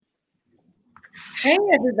Hey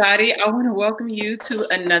everybody, I want to welcome you to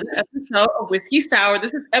another episode of Whiskey Sour.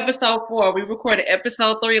 This is episode 4. We recorded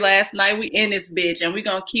episode 3 last night. We in this bitch and we're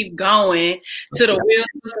going to keep going till the wheels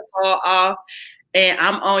fall off. And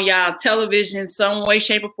I'm on y'all television some way,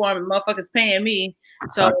 shape, or form, and motherfuckers paying me.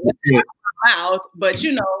 So I'm out. But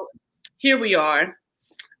you know, here we are.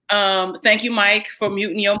 Thank you, Mike, for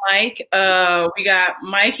muting your mic. We got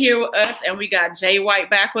Mike here with us, and we got Jay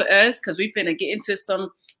White back with us because we finna get into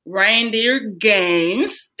some reindeer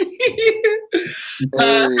games.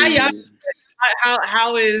 How y'all?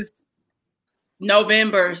 How is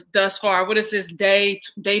November thus far? What is this day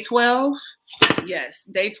 12? Yes,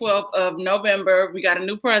 day 12 of November. We got a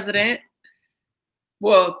new president.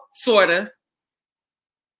 Well, sorta.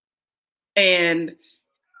 And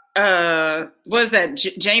what is that?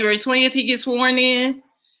 January 20th, he gets sworn in.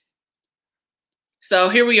 So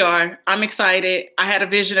here we are. I'm excited. I had a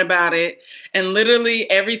vision about it. And literally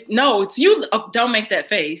no, it's you. Oh, don't make that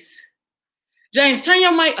face. James, turn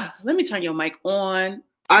your mic. Let me turn your mic on.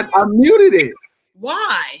 I muted it.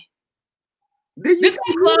 Why? This is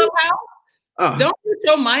Clubhouse. Don't mute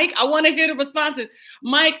your mic. I want to hear the responses.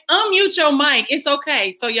 Mike, unmute your mic. It's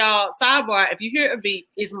okay. So y'all, sidebar, if you hear a beat,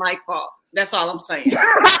 it's Mike's fault. That's all I'm saying.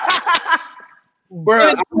 Bro,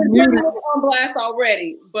 I'm on blast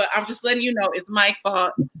already, but I'm just letting you know it's Mike's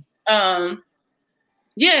fault. Yeah,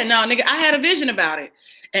 no, nigga, I had a vision about it,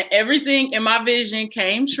 and everything in my vision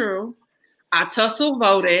came true. I tussle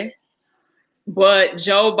voted, but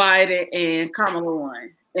Joe Biden and Kamala won,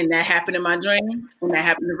 and that happened in my dream, and that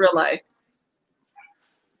happened in real life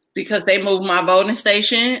because they moved my voting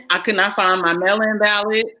station. I could not find my mail-in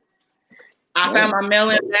ballot. I found my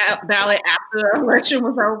mail-in ballot after the election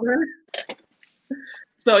was over.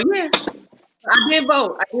 So, yeah, I did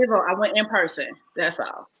vote. I went in person. That's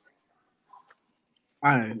all.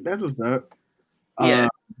 All right, that's what's up. Yeah.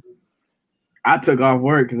 I took off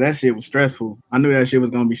work because that shit was stressful. I knew that shit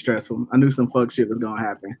was going to be stressful. I knew some fuck shit was going to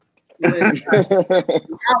happen. Y'all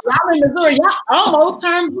in Missouri, y'all almost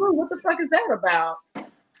turned blue. What the fuck is that about?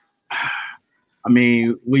 I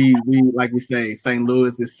mean, we like we say, St.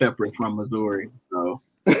 Louis is separate from Missouri. So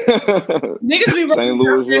niggas be St.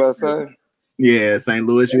 Louis, USA. Yeah, St.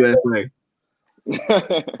 Louis, USA.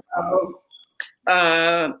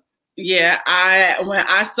 Yeah, when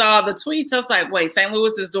I saw the tweets, I was like, wait, St.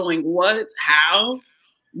 Louis is doing what? How?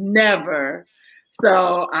 Never.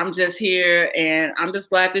 So I'm just here and I'm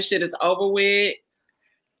just glad this shit is over with.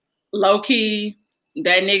 Low key,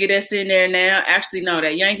 that nigga that's in there now, actually, no,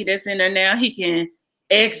 that Yankee that's in there now, he can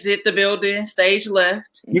exit the building, stage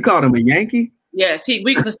left. You called him a Yankee? Yes,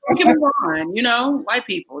 we can move on, you know, white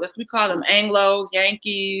people. We call them Anglos,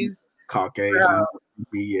 Yankees. Caucasian.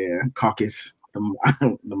 Yeah, Caucasus. The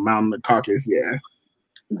mountain of Caucasus, yeah.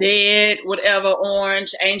 Dead, whatever,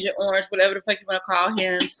 orange, Agent Orange, whatever the fuck you want to call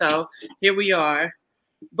him. So here we are.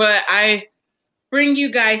 But I bring you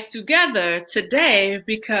guys together today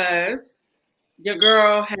because your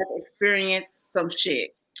girl has experienced some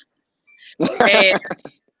shit. And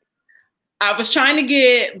I was trying to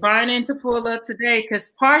get Brian to pull up today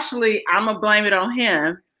because partially I'm going to blame it on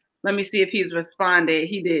him. Let me see if he's responded.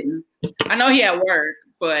 He didn't. I know he at work,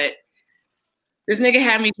 but this nigga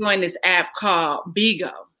had me join this app called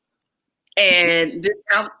Bigo. And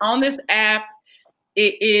on this app,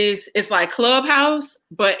 it's like Clubhouse,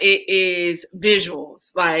 but it is visuals.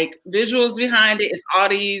 Like visuals behind it. It's all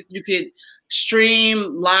these, you could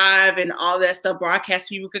stream live and all that stuff. Broadcast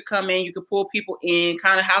people could come in. You could pull people in,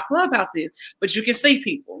 kind of how Clubhouse is. But you can see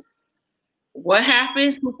people. What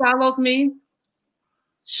happens? Who follows me?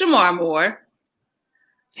 Shamar Moore.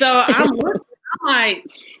 So I'm like,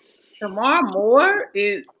 Shamar Moore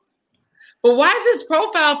is, but why is his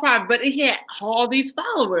profile private? But he had all these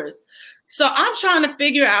followers. So I'm trying to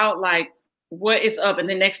figure out like what is up. And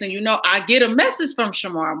the next thing you know, I get a message from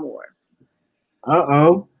Shamar Moore.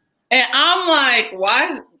 Uh-oh. And I'm like,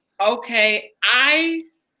 why? Okay, I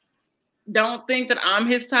don't think that I'm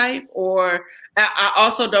his type, or I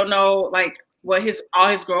also don't know like what all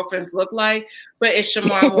his girlfriends look like. But it's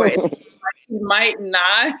Shamar Moore. He might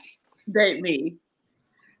not date me.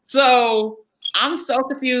 So I'm so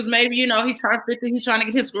confused. Maybe, you know, he turned 50. He's trying to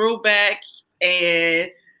get his groove back. And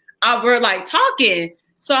we're like talking.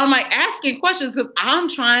 So I'm like asking questions because I'm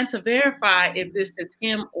trying to verify if this is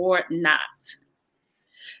him or not.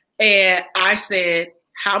 And I said,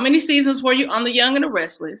 how many seasons were you on The Young and the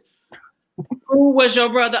Restless? Who was your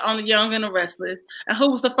brother on The Young and the Restless? And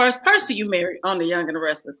who was the first person you married on The Young and the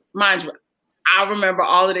Restless? Mind you, I remember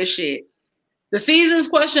all of this shit. The seasons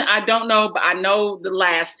question, I don't know, but I know the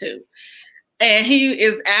last two. And he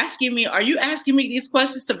is asking me, are you asking me these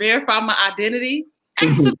questions to verify my identity?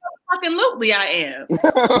 Ask a Absolutely, I am.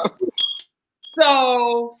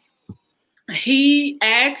 So he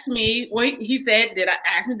asked me, he said, did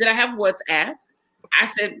I have WhatsApp? I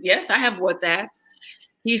said, yes, I have WhatsApp.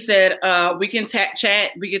 He said, we can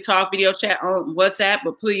chat, we can talk video chat on WhatsApp,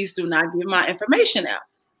 but please do not give my information out.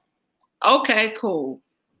 Okay, cool.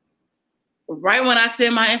 Right when I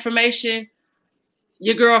sent my information,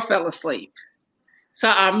 your girl fell asleep. So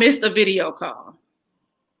I missed a video call.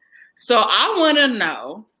 So I want to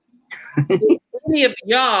know, any of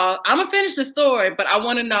y'all, I'm going to finish the story, but I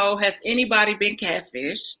want to know, has anybody been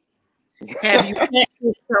catfished? Have you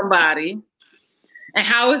catfished somebody? And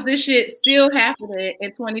how is this shit still happening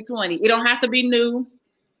in 2020? It don't have to be new.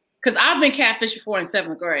 Because I've been catfished before in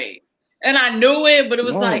 7th grade. And I knew it, but it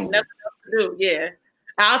was like nothing else to do. Yeah.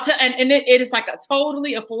 I'll tell, and it is like a full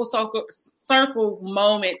circle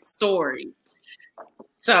moment story.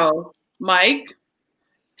 So, Mike,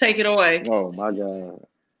 take it away. Oh my God.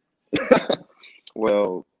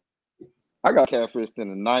 Well, I got catfished in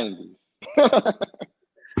the 90s. That's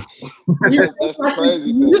the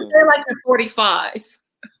crazy thing. You say like you're 45.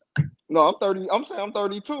 No, I'm 30. I'm saying I'm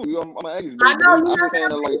 32. I'm an ex. I know. I'm saying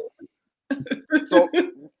that like. So,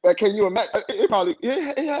 can you imagine?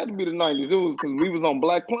 It had to be the 90s. It was because we was on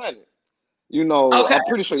Black Planet. You know, okay. I'm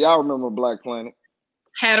pretty sure y'all remember Black Planet.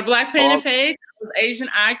 Had a Black Planet page. It was Asian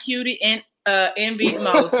Eye Cutie and envied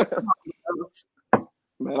most.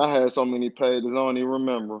 Man, I had so many pages. I don't even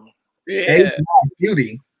remember. Yeah. Asian Eye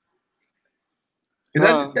Cutie. Is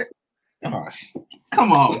that? Oh,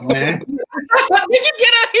 come on, man. Did you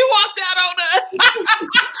get up? He walked out on us.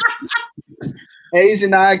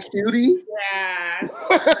 Asian Eye Cutie? Yeah. I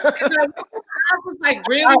was like,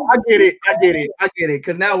 really? I get it.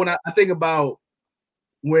 Because now when I think about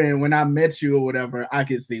when I met you or whatever, I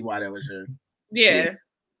can see why that was your. Yeah.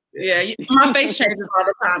 My face changes all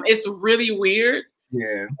the time. It's really weird.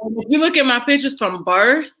 Yeah. If you look at my pictures from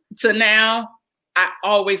birth to now, I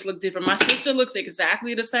always look different. My sister looks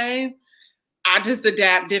exactly the same. I just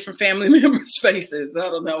adapt different family members' faces. I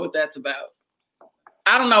don't know what that's about.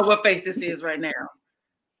 I don't know what face this is right now.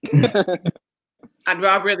 I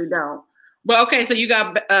really don't. But okay, so you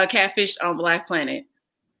got catfished on Black Planet.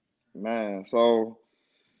 Man, so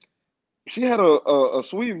she had a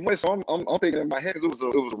sweet voice. So I'm thinking in my head, it was a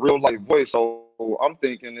real life voice. So I'm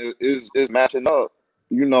thinking it's matching up,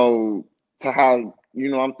 you know, to how, you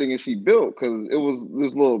know, I'm thinking she built, because it was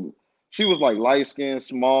this little. She was like light skinned,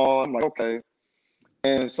 small. I'm like, okay.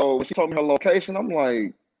 And so when she told me her location, I'm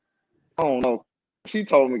like, I don't know. She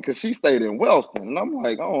told me because she stayed in Wellston, and I'm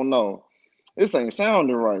like, I don't know. This ain't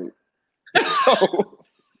sounding right. So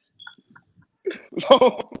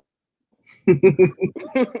this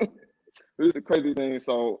is a crazy thing.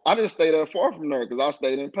 So I didn't stay that far from there because I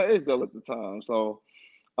stayed in Paysdale at the time. So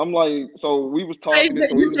I'm like, so we was talking.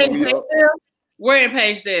 So we was gonna meet up. Where in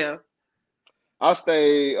Paysdale? I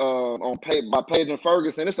stayed by Page and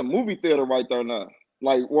Ferguson. It's a movie theater right there now.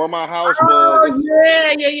 Like where my house was.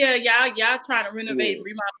 Yeah. Y'all trying to renovate and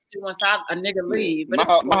remodel once a nigga leave.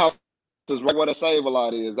 But my house is right where the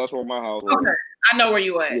Save-A-Lot is. That's where my house was. Okay, I know where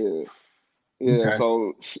you at. Yeah.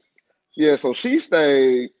 Okay. So she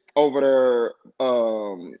stayed over there.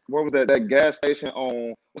 What was that gas station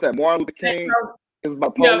on? What's that? Martin Luther King. It was my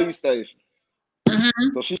police station.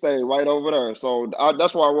 Mm-hmm. So she stayed right over there. So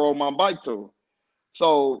that's where I rode my bike to.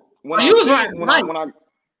 So when I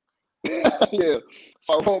yeah,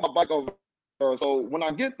 so I rode my bike over there. So when I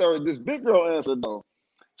get there, this big girl answered though.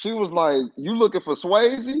 She was like, "You looking for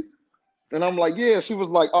Swayze?" And I'm like, "Yeah." She was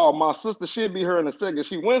like, "Oh, my sister should be here in a second.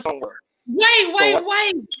 She went somewhere."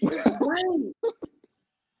 Wait.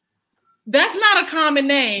 That's not a common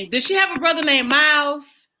name. Did she have a brother named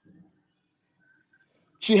Miles?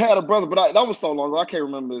 She had a brother, but that was so long ago, I can't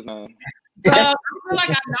remember his name. I feel like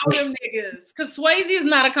I know them niggas, because Swayze is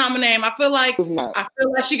not a common name. I feel like she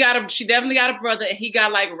definitely got a brother, and he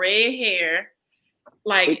got like red hair.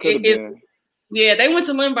 Like yeah, they went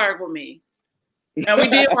to Lindbergh with me, and we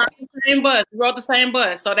did ride the same bus. We rode the same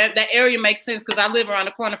bus, so that area makes sense because I live around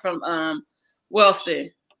the corner from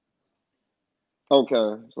Wellston.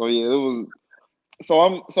 Okay, so yeah, it was. So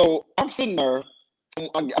I'm sitting there.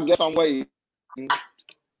 I guess I'm waiting.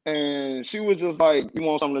 And she was just like, "You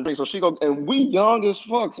want something to drink?" So she goes, and we young as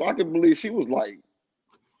fuck. So I can believe she was like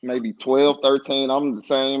maybe 12, 13. I'm the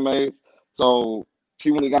same age. So she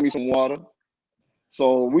went and got me some water.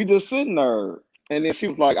 So we just sitting there. And then she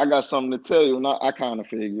was like, "I got something to tell you." And I kind of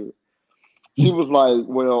figured. She was like,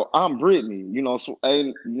 "Well, I'm Brittany, you know, so,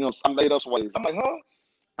 and you know, I made up Swayze." I'm like, "Huh?"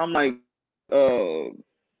 I'm like, damn,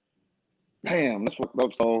 that's fucked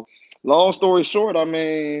up. So long story short, I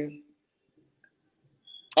mean,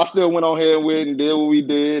 I still went on ahead with it and did what we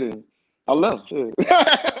did, and I left.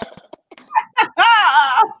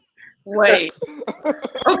 Wait.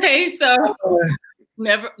 Okay, so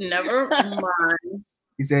never mind.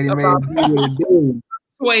 He said he made a deal with a dude.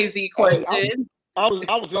 Swayze question. I was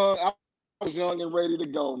young. I was young and ready to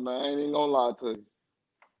go, man. I ain't gonna lie to you.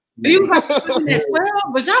 You was fucking at 12?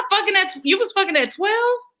 Was y'all fucking at? You was fucking at 12?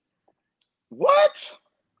 What?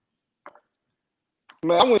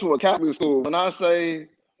 Man, I went to a Catholic school. When I say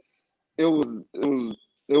it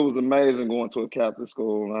was amazing going to a Catholic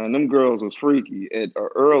school, man. Them girls was freaky at an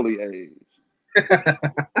early age.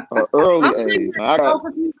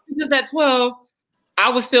 Just at 12, I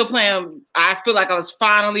was still playing. I feel like I was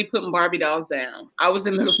finally putting Barbie dolls down. I was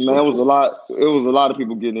in middle school. Man, it was a lot of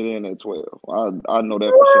people getting it in at 12. I know that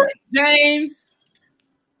for sure. James.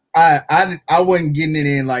 I wasn't getting it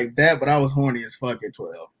in like that, but I was horny as fuck at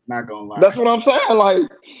 12. Not gonna lie. That's what I'm saying. Like,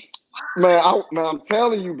 man, I'm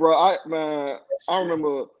telling you, bro. I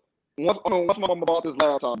remember once my mom bought this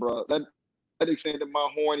laptop, bro. That extended my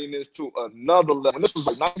horniness to another level. And this was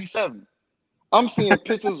like 97. I'm seeing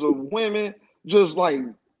pictures of women just like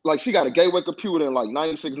she got a gateway computer in like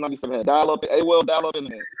 96, 97, had dial-up, AOL dial-up in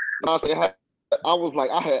there. And I was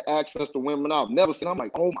like, I had access to women I've never seen. I'm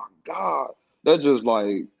like, oh my God. That just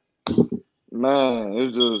like, man,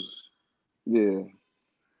 it's just, yeah.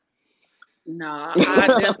 No,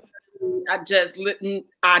 I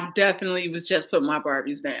definitely was just putting my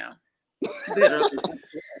Barbies down. Literally.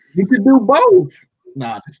 You could do both.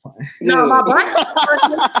 Nah, just playing. No, my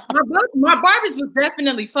Barbies was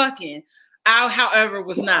definitely fucking. I, however,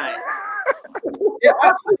 was not. Yeah,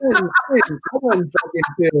 I wasn't fucking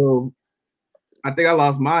until I think I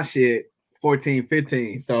lost my shit 14,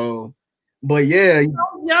 15. So, but yeah,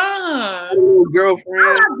 so young. Girlfriend.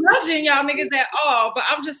 I'm not judging y'all niggas at all, but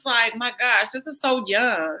I'm just like, my gosh, this is so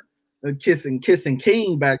young. Kissing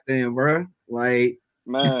king back then, bro. Like,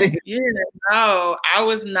 man. Yeah, no, I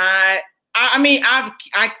was not. I mean, I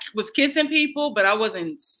was kissing people, but I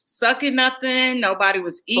wasn't sucking nothing. Nobody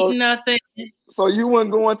was eating nothing. So you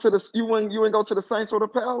wouldn't go to the Saints or the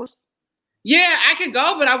Palace? Yeah, I could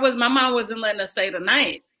go, but my mom wasn't letting us stay the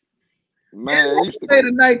night. Man, you stay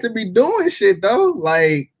the night to be doing shit though.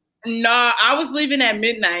 Like, no, I was leaving at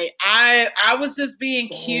midnight. I was just being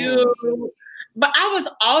cute, but I was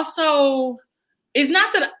also. It's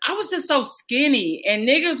not that I was just so skinny, and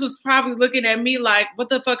niggas was probably looking at me like, "What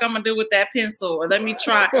the fuck I'm gonna do with that pencil?" Or let me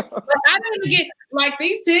try. But I didn't get like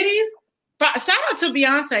these titties. Shout out to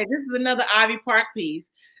Beyonce. This is another Ivy Park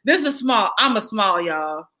piece. This is small. I'm a small,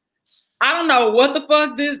 y'all. I don't know what the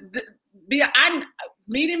fuck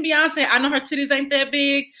meeting Beyonce. I know her titties ain't that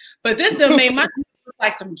big, but this done made my titties look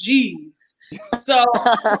like some G's. So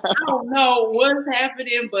I don't know what's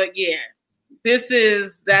happening, but yeah. That's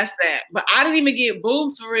that. But I didn't even get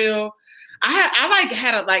boobs for real.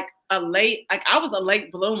 I was a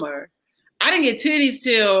late bloomer. I didn't get titties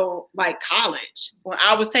till like college when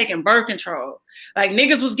I was taking birth control. Like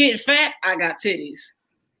niggas was getting fat, I got titties.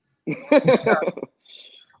 So,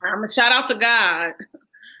 I'm a shout out to God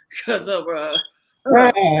because of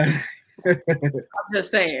I'm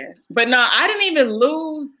just saying. But no, I didn't even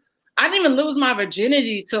lose my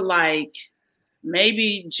virginity to like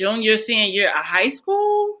maybe junior, senior year of high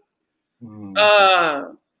school.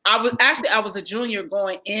 I was a junior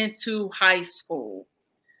going into high school.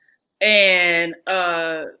 And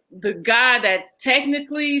the guy that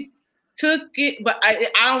technically took it, but I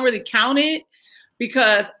don't really count it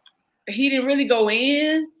because he didn't really go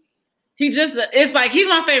in. It's like he's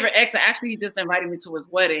my favorite ex. Actually, he just invited me to his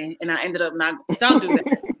wedding and I ended up not. Don't do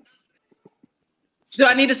that. Do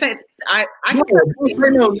I need to say? Don't say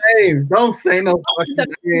no names. Don't say no fucking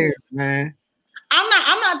names, man.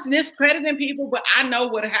 I'm not discrediting people, but I know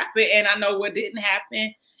what happened and I know what didn't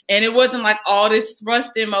happen, and it wasn't like all this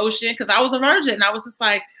thrust in motion because I was a virgin. And I was just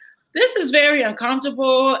like, this is very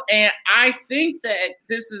uncomfortable, and I think that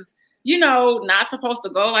this is, not supposed to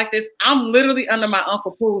go like this. I'm literally under my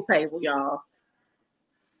uncle pool table, y'all.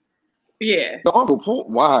 Yeah. The uncle pool.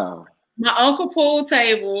 Wow. My uncle pool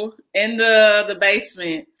table in the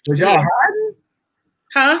basement. Was y'all hiding?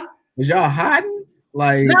 Huh? Was y'all hiding?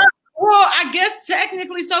 Like, no, well, I guess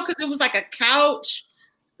technically so, because it was like a couch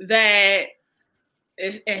I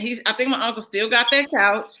think my uncle still got that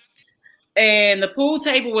couch, and the pool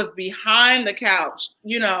table was behind the couch.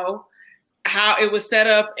 How it was set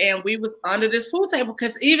up, and we was under this pool table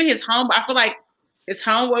because even his home, I feel like his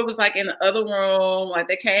homeboy was like in the other room, like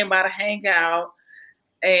they came by to hang out.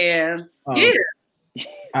 And yeah,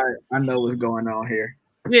 I know what's going on here.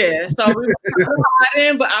 Yeah, so we were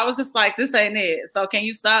hiding, but I was just like, this ain't it. So can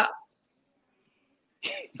you stop?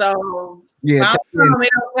 So yeah, it don't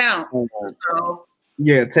count. So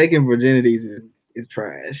Yeah, taking virginities is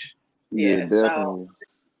trash. Yeah, Yeah, definitely. so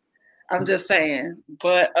I'm just saying.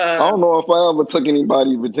 But I don't know if I ever took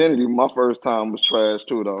anybody virginity. My first time was trash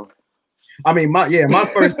too, though. I mean, my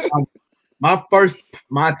first time, my first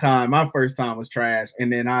time was trash,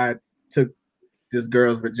 and then I took this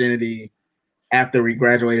girl's virginity after we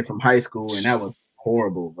graduated from high school, and that was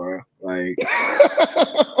horrible, bro. Like,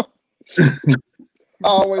 I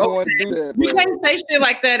always want to do that. you Bro. can't say shit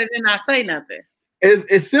like that and then not say nothing.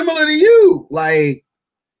 it's similar to you. Like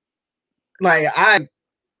I,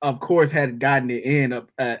 of course, had gotten it in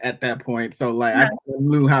at that point, so like I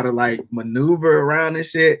knew how to like maneuver around and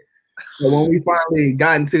shit. So when we finally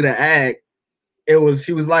got into the act,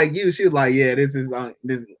 she was like you. She was like, yeah, this is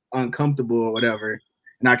uncomfortable or whatever,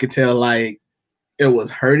 and I could tell like it was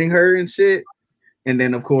hurting her and shit. And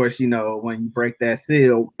then, of course, you know, when you break that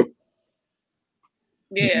seal,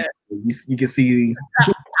 yeah, you can see.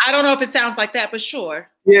 I don't know if it sounds like that, but sure.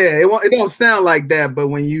 Yeah, it don't sound like that, but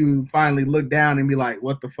when you finally look down and be like,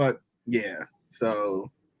 "What the fuck?" Yeah.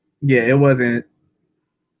 So, yeah, it wasn't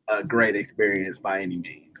a great experience by any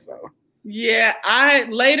means. So. Yeah, I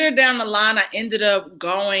later down the line, I ended up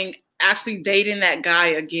actually dating that guy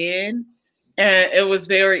again. And it was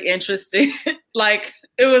very interesting. Like,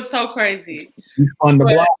 it was so crazy. On the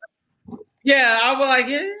block. Yeah, I was like,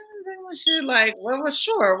 yeah, shit. Like, well,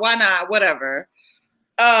 sure, why not? Whatever.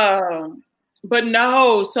 But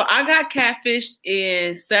no, so I got catfished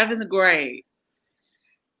in 7th grade.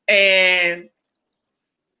 And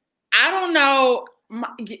I don't know.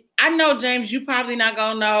 I know, James, you probably not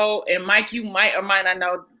gonna know, and Mike, you might or might not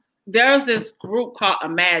know. There's this group called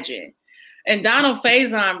Imagine. And Donald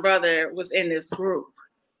Faison brother was in this group.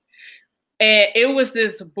 And it was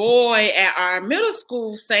this boy at our middle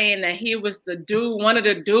school saying that he was the dude, one of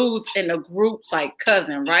the dudes in the group's like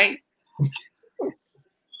cousin, right?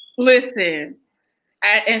 Listen,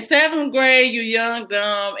 in 7th grade, you young,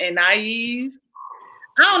 dumb, and naive.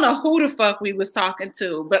 I don't know who the fuck we was talking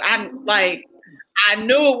to, but I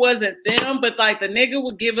knew it wasn't them, but like the nigga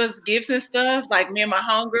would give us gifts and stuff, like me and my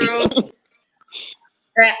homegirls.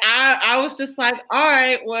 And I was just like, all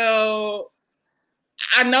right, well,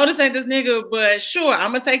 I know this ain't this nigga, but sure,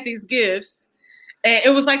 I'm gonna take these gifts. And it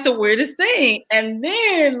was like the weirdest thing. And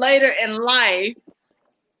then later in life,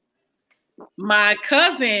 my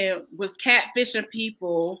cousin was catfishing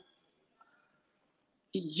people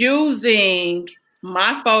using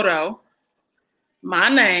my photo, my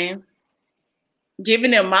name,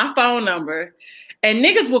 giving them my phone number. And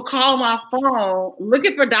niggas would call my phone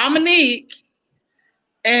looking for Dominique.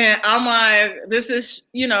 And I'm like, this is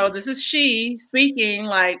she speaking,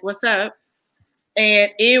 like, what's up?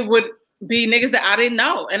 And it would be niggas that I didn't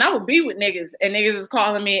know. And I would be with niggas, and niggas is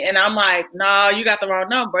calling me, and I'm like, no, you got the wrong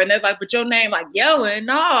number. And they're like, but your name, like, yelling,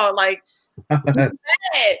 no, like,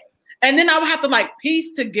 and then I would have to, like,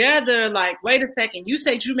 piece together, like, wait a second, you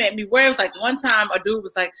said you met me where? It was like one time a dude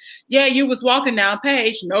was like, yeah, you was walking down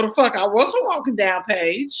Page. No, the fuck, I wasn't walking down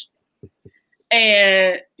Page.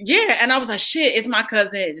 And yeah, and I was like, shit, it's my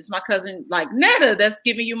cousin, like Netta, that's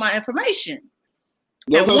giving you my information.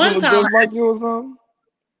 Your and one time, like you or something?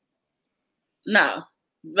 No,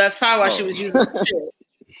 that's probably why she was using shit.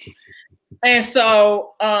 And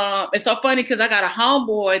so it's so funny because I got a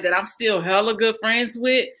homeboy that I'm still hella good friends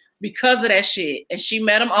with because of that shit. And she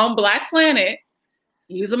met him on Black Planet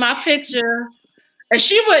using my picture. And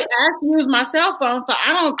she would ask me to use my cell phone, so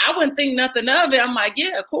I wouldn't think nothing of it. I'm like,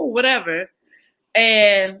 yeah, cool, whatever.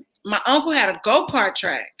 And my uncle had a go-kart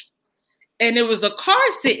track, and there was a car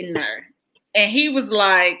sitting there. And he was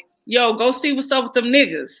like, yo, go see what's up with them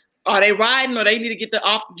niggas. Are they riding or they need to get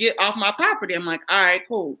off my property? I'm like, all right,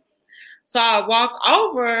 cool. So I walk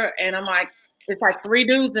over, and I'm like, it's like 3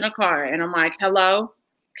 dudes in a car. And I'm like, hello,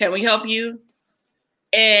 can we help you?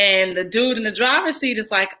 And the dude in the driver's seat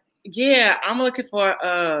is like, yeah, I'm looking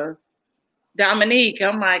for Dominique.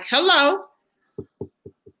 I'm like, hello.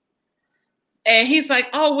 And he's like,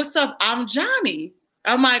 oh, what's up? I'm Johnny.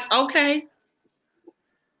 I'm like, okay.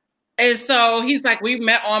 And so he's like, we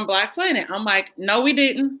met on Black Planet. I'm like, no, we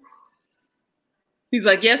didn't. He's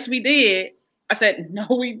like, yes, we did. I said, no,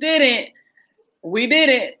 we didn't. We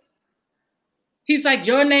didn't. He's like,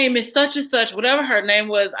 your name is such and such, whatever her name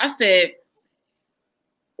was. I said,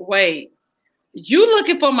 wait, you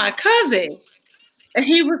looking for my cousin? And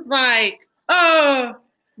he was like,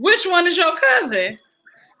 which one is your cousin?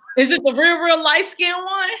 Is it the real light-skinned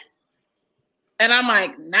one? And I'm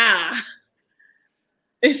like, nah.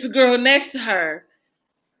 It's the girl next to her.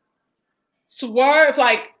 Swerve,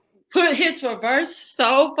 like, hits reverse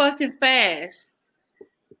so fucking fast.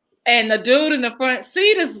 And the dude in the front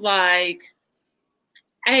seat is like,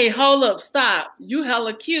 hey, hold up, stop. You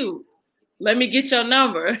hella cute. Let me get your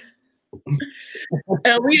number.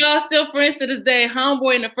 And we all still friends to this day.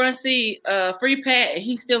 Homeboy in the front seat, free Pat,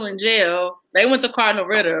 he's still in jail. They went to Cardinal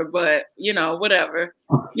Ritter, but you know, whatever.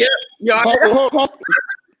 Yep, y'all.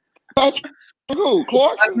 Who?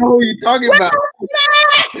 Clark? I know who you're talking about.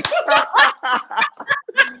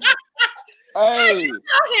 Hey,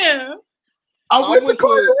 Him. I went to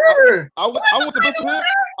Cardinal Ritter. I went to Bishop Hill.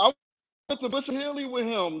 I went to Bishop Hilly with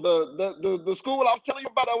him. The school I was telling you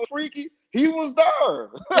about that was freaky. He was there.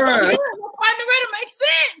 Right. Yeah, Cardinal Ritter makes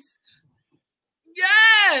sense.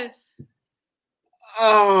 Yes.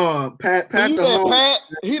 Oh, Pat the home. Pat,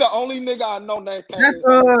 he the only nigga I know named Pat. That's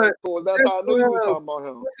how I knew you was talking about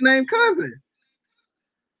him. What's his name? Cousin.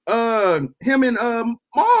 Him and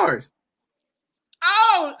Mars.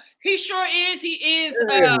 Oh, he sure is. He is.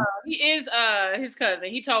 Yeah. He is. His cousin.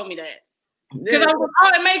 He told me that. Because I was like,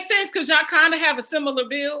 oh, it makes sense because y'all kind of have a similar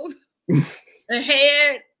build and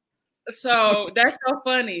head. So that's so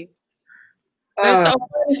funny. That's so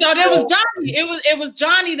funny. So there was Johnny. It was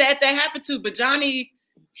Johnny that happened to, but Johnny,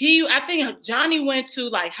 I think Johnny went to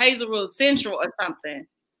like Hazelwood Central or something.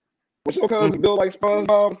 Was your cousin built like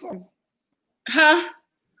SpongeBob or something? Huh?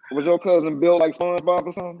 Was your cousin built like SpongeBob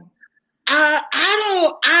or something?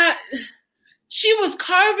 She was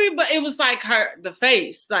curvy, but it was like the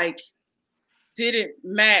face like didn't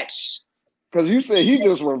match. Because you said he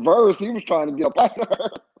just reversed. He was trying to get up out of her.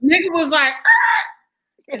 Nigga was like,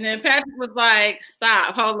 ah! And then Patrick was like,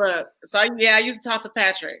 stop, hold up. So yeah, I used to talk to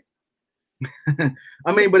Patrick.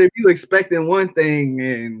 I mean, but if you expecting one thing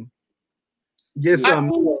and get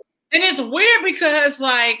something. And it's weird because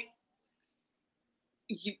like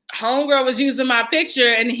homegirl was using my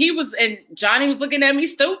picture and Johnny was looking at me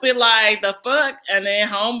stupid like the fuck, and then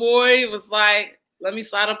homeboy was like, let me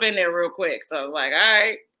slide up in there real quick. So like, all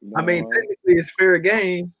right. I mean, technically it's fair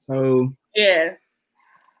game, so yeah.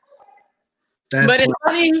 But it's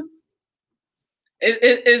funny.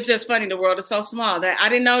 It's just funny. The world is so small that I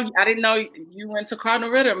didn't know you went to Cardinal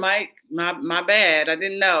Ritter, Mike. My bad. I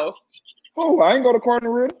didn't know. Oh, I ain't go to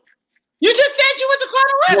Cardinal Ritter. You just said you went to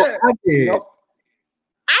Cardinal Ritter. Well, I did. Nope.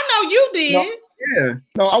 I know you did. No. Yeah.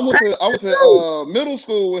 No, I went to middle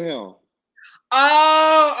school with him.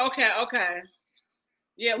 Oh, okay.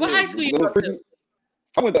 Yeah, what high school you went to?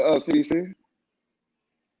 I went to CDC.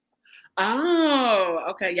 Oh,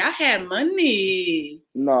 okay. Y'all had money.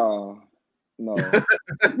 No. Remember,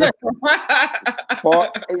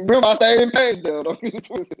 I stayed in Pagedale. Don't get it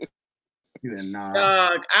twisted.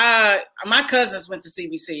 Nah. My cousins went to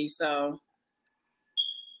CBC, so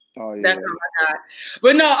yeah. That's all I got.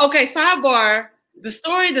 But no, okay, sidebar. The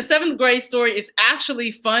 7th grade story is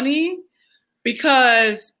actually funny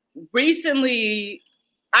because recently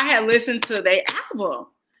I had listened to their album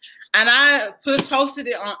and I posted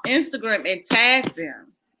it on Instagram and tagged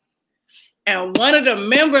them. And one of the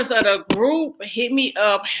members of the group hit me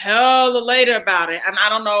up hella later about it. And I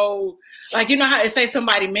don't know, like, you know how it say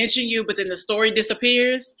somebody mentioned you, but then the story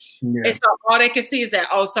disappears? Yeah. And so all they can see is that,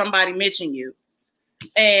 oh, somebody mentioned you.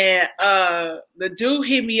 And the dude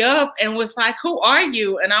hit me up and was like, who are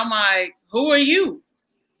you? And I'm like, who are you?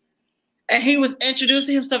 And he was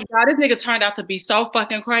introducing himself. God, this nigga turned out to be so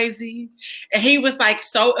fucking crazy. And he was like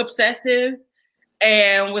so obsessive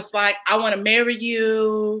and was like, I want to marry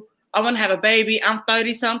you. I want to have a baby. I'm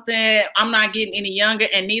 30 something. I'm not getting any younger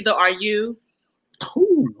and neither are you.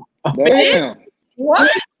 Ooh. Damn. What?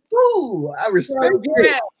 Ooh, I respect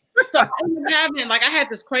it. So I had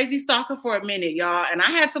this crazy stalker for a minute, y'all. And I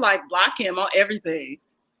had to like block him on everything.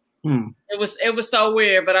 It was so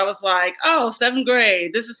weird, but I was like, oh, 7th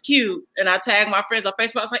grade, this is cute. And I tagged my friends on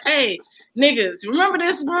Facebook. I was like, hey, niggas, remember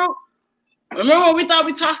this group? Remember when we thought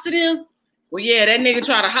we talked to them? Well, yeah, that nigga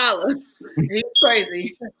tried to holler. He was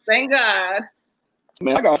crazy. Thank God.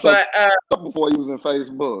 Man, I got set up before he was in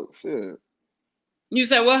Facebook. Shit. You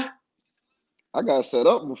said what? I got set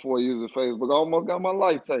up before he was in Facebook. I almost got my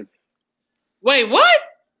life taken. Wait, what?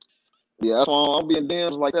 Yeah, that's why I don't be in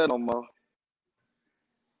DMs like that no more.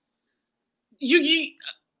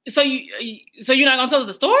 So you're not gonna tell us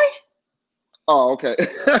the story? Oh, okay.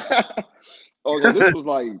 Okay, this was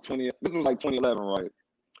like 2011, right?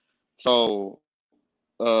 So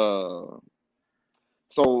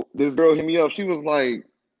this girl hit me up. She was like,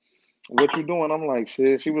 what you doing? I'm like,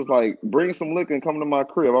 shit. She was like, bring some liquor and come to my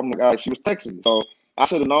crib. I'm like, all right. She was texting me. So I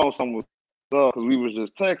should have known something was up because we was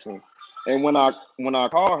just texting. And when I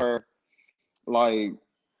called her, like,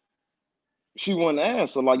 she wouldn't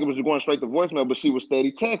answer. Like, it was going straight to voicemail, but she would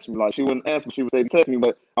steady text me. Like, she wouldn't answer, but she would steady text me.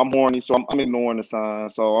 But I'm horny, so I'm ignoring the sign.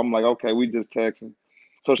 So I'm like, okay, we just texting.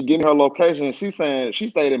 So she gave me her location. And she's saying she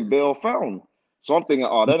stayed in Bell Fountain. So I'm thinking,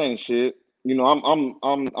 oh, that ain't shit. You know,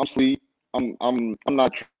 I'm sleep. I'm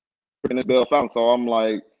not tripping this Bell Fountain. So I'm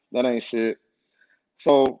like, that ain't shit.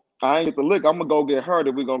 So I ain't get the liquor. I'm gonna go get her.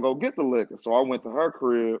 Then we gonna go get the liquor. So I went to her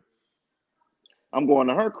crib. I'm going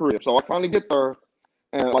to her crib. So I finally get there,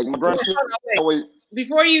 and like my grandson. Wait.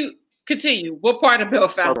 Before you continue, what part of Bell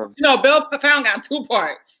Fountain? Okay. You know, Bell Fountain got two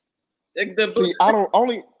parts. See, I don't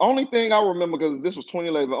only thing I remember, because this was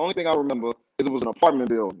 2011. The only thing I remember is it was an apartment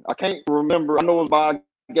building. I can't remember. I know it was by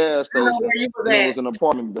a gas station. It was an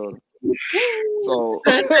apartment building. So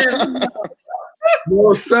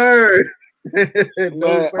no sir.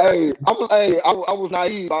 Man, hey, I was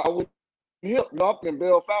naive. I was hip. You know, I'm thinking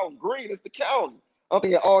Bell Fountain green. It's the county. I'm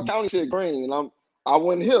thinking all county shit green. I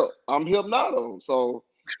went hip. I'm hip now. So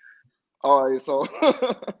all right, so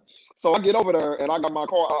so I get over there and I got my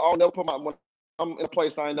car. I'll never put when I'm in a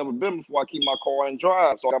place I ain't never been before. I keep my car in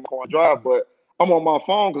drive. So I got my car in drive, but I'm on my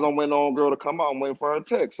phone because I'm waiting on a girl to come out. I'm waiting for her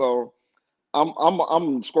text. So I'm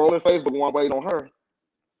scrolling Facebook while I'm waiting on her.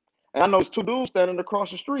 And I know it's two dudes standing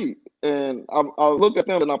across the street. And I look at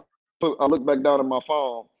them and I look back down at my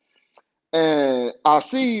phone. And I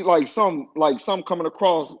see like some coming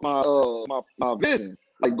across my vision,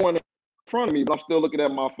 like going in front of me, but I'm still looking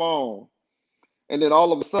at my phone. And then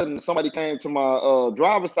all of a sudden, somebody came to my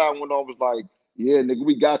driver's side window and was like, "Yeah, nigga,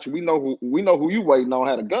 we got you. We know who you waiting on."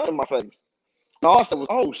 Had a gun in my face. And all I said was,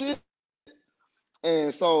 "Oh shit!"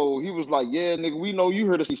 And so he was like, "Yeah, nigga, we know you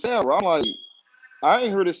here to see Sarah." I'm like, "I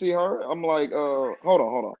ain't here to see her." I'm like, hold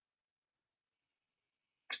on."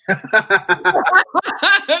 Did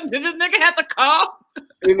this nigga have to call?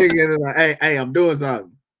 This nigga like, hey, I'm doing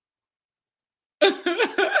something.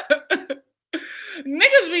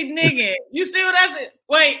 Niggas be nigging. You see what I said?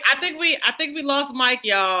 Wait, I think we lost Mike,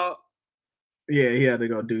 y'all. Yeah, he had to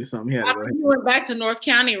go do something. He went back to North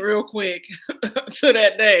County real quick to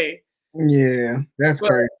that day. Yeah, that's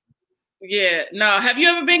crazy. Yeah, no. Have you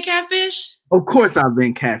ever been catfished? Of course, I've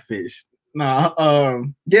been catfished. No,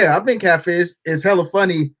 yeah, I've been catfished. It's hella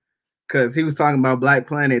funny because he was talking about Black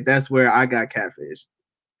Planet. That's where I got catfished.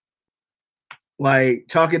 Like,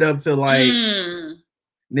 chalk it up to like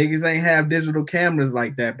niggas ain't have digital cameras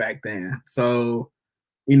like that back then. So,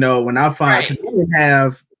 you know, when I I didn't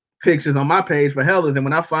have pictures on my page for Hellas, and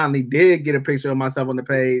when I finally did get a picture of myself on the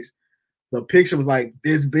page, the picture was like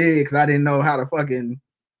this big because I didn't know how to fucking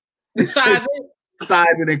size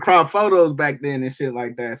it and crop photos back then and shit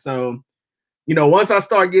like that. So, you know, once I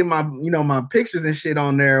started getting my, you know, my pictures and shit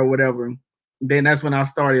on there or whatever, then that's when I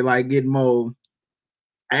started like getting more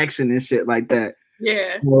action and shit like that.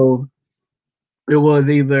 Yeah. Well, it was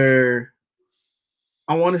either,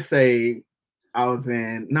 I want to say I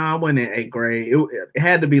wasn't in 8th grade. It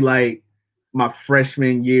had to be like my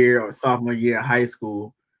freshman year or sophomore year of high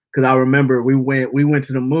school. Cause I remember we went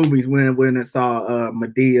to the movies when I saw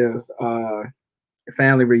Madea's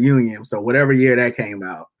family reunion. So whatever year that came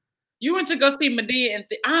out. You went to go see Madea, and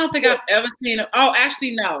I don't think I've ever seen it. Oh,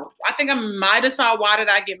 actually, no. I think I might have saw Why Did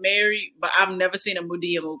I Get Married, but I've never seen a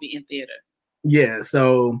Madea movie in theater. Yeah,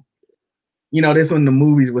 so you know, this when the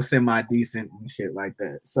movies were semi-decent and shit like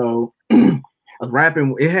that. So I was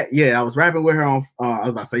rapping. I was rapping with her on I was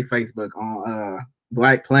about to say Facebook on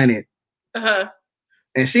Black Planet. Uh-huh.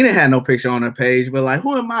 And she didn't have no picture on her page, but like,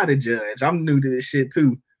 who am I to judge? I'm new to this shit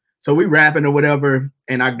too. So we rapping or whatever,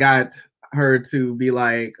 and I got her to be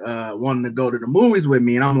like wanting to go to the movies with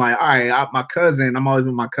me, and I'm like, all right, my cousin. I'm always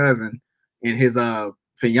with my cousin and his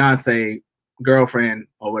fiance girlfriend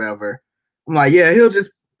or whatever. I'm like, yeah, he'll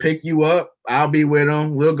just pick you up. I'll be with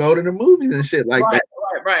him. We'll go to the movies and shit like that.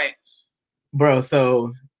 Right. Bro,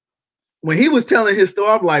 so when he was telling his story,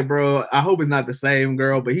 I'm like, bro, I hope it's not the same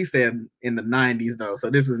girl, but he said in the 90s though. So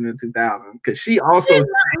this was in the 2000s. Because she also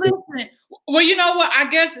listen. Well, you know what? I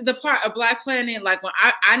guess the part of Black Planet, like when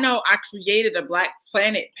I know I created a Black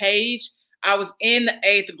Planet page, I was in the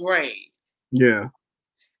 8th grade. Yeah.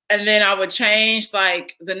 And then I would change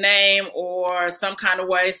like the name or some kind of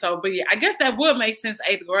way. So, but yeah, I guess that would make sense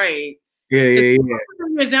 8th grade. Yeah.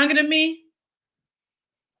 You're younger than me.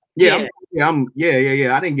 Yeah. I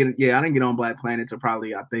didn't get on Black Planet till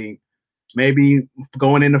probably, I think, maybe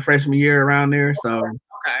going into freshman year around there. So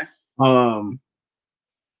okay.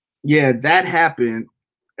 Yeah, that happened.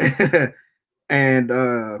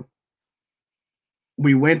 And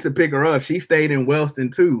we went to pick her up. She stayed in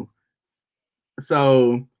Wellston too.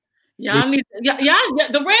 So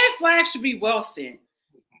the red flag should be Wellston.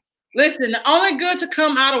 Listen, the only good to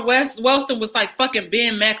come out of Wellston was like fucking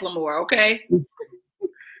Ben McLemore, okay?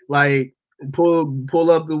 Like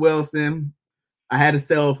pull up to Wellston. I had a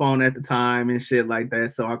cell phone at the time and shit like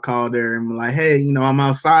that. So I called her and was like, hey, you know, I'm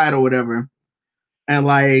outside or whatever. And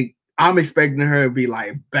like I'm expecting her to be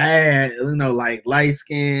like bad, you know, like light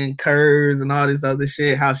skin, curves, and all this other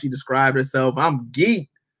shit. How she described herself. I'm geek.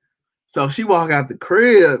 So she walked out the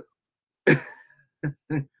crib.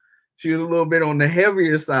 She was a little bit on the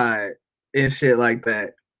heavier side and shit like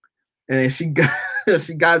that. And then she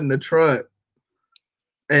got in the truck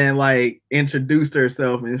and like introduced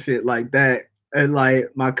herself and shit like that. And like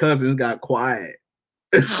my cousins got quiet.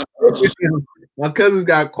 My cousins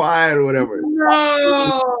got quiet or whatever.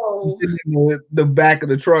 No. The back of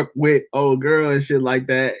the truck with old girl and shit like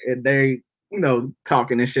that, and they, you know,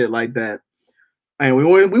 talking and shit like that. And we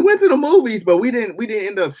went to the movies, but we didn't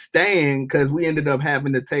end up staying because we ended up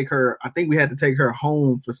having to take her. I think we had to take her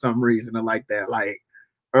home for some reason or like that, like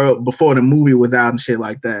before the movie was out and shit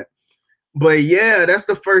like that. But yeah, that's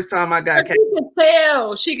the first time I got.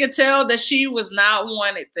 She could tell that she was not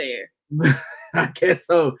wanted there. I guess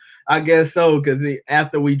so. Because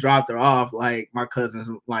after we dropped her off, like my cousins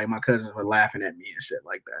were laughing at me and shit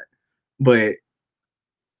like that. But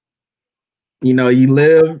you know, you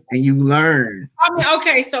live and you learn. I mean,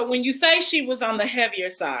 okay, so when you say she was on the heavier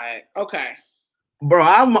side, okay. Bro,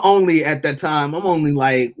 I'm only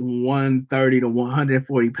like 130 to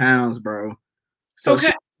 140 pounds, bro. So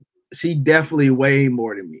okay. She definitely weighed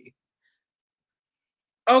more than me.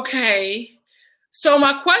 Okay. So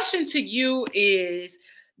my question to you is,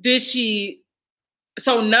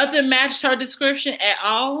 so nothing matched her description at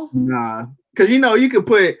all? Nah. Because, you know, you could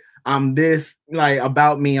put, I'm this, like,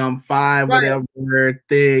 about me, I'm 5, right, whatever,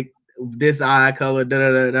 thick, this eye color,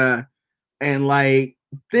 da-da-da-da. And, like,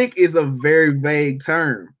 thick is a very vague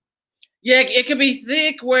term. Yeah, it could be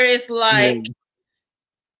thick where it's like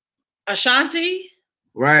Ashanti.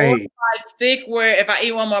 Right. Or like thick where if I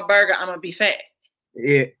eat one more burger, I'm going to be fat.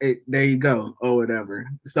 There you go, or whatever.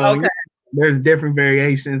 So okay. There's different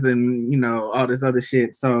variations and, you know, all this other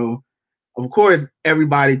shit. So, of course,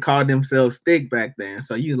 everybody called themselves thick back then.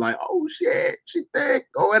 So you like, oh shit, she thick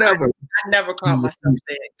or whatever. I never called myself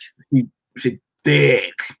thick. She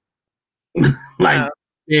thick. Like,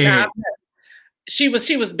 yeah. She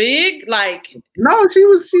was big. Like, no, she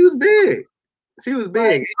was big. She was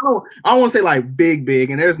big. I don't want to say like big,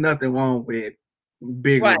 and there's nothing wrong with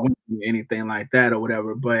big or anything like that or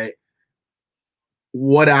whatever. But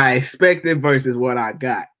what I expected versus what I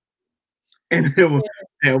got, and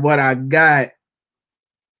what I got,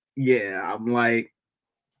 yeah, I'm like,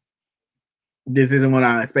 this isn't what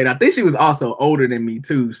I expected. I think she was also older than me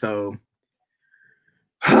too, so.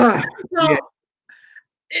 Yeah.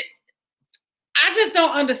 I just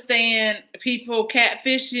don't understand people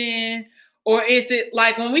catfishing. Or is it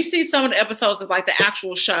like when we see some of the episodes of like the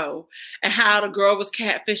actual show and how the girl was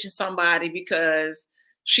catfishing somebody because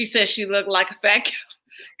she said she looked like a fat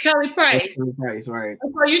Kelly Price. Kelly Price, right.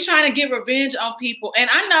 So you trying to get revenge on people. And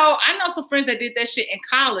I know some friends that did that shit in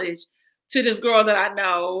college to this girl that I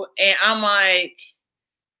know. And I'm like,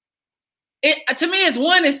 to me,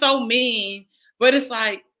 it's so mean, but it's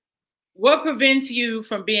like, what prevents you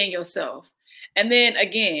from being yourself? And then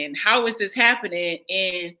again, how is this happening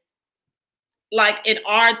in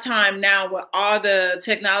our time now with all the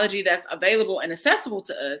technology that's available and accessible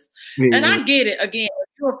to us? Mm-hmm. And I get it. Again, if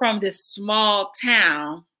you're from this small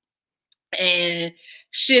town and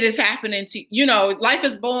shit is happening to, you know, life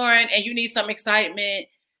is boring and you need some excitement.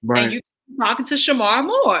 Right. And you talking to Shamar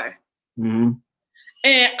Moore. Mm-hmm.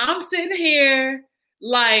 And I'm sitting here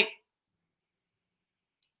like,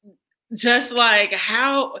 just like,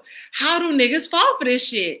 how do niggas fall for this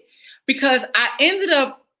shit? Because I ended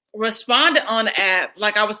up responded on the app,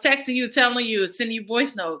 like I was texting you, telling you, sending you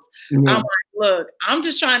voice notes. Mm-hmm. I'm like, look, I'm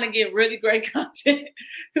just trying to get really great content.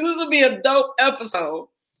 This will be a dope episode.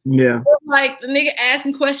 Yeah. Like the nigga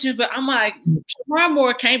asking questions, but I'm like, Shamar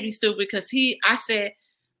Moore can't be stupid because I said,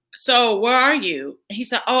 so where are you? And he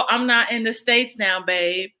said, oh, I'm not in the States now,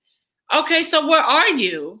 babe. Okay, so where are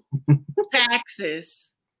you? Taxes.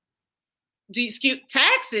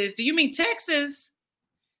 Taxes? Do you mean Texas?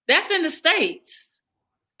 That's in the States.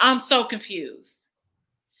 I'm so confused.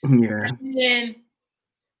 Yeah. And then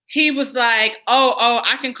he was like, oh,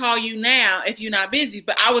 I can call you now if you're not busy.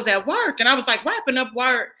 But I was at work and I was like wrapping up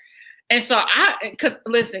work. And so because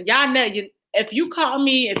listen, y'all know, if you call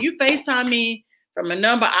me, if you FaceTime me from a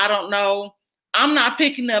number I don't know, I'm not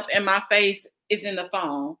picking up and my face is in the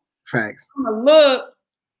phone. Facts. I'm gonna look,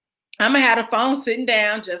 I'm gonna have the phone sitting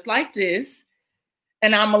down just like this.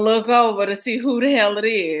 And I'm gonna look over to see who the hell it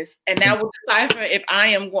is. And that will decipher if I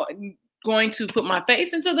am going to put my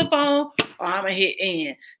face into the phone or I'm gonna hit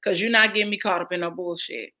end. Because you're not getting me caught up in no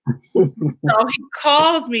bullshit. So he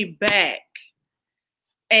calls me back.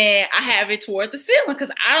 And I have it toward the ceiling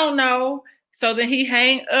because I don't know. So then he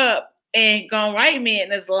hang up and gonna write me,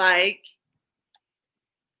 and it's like,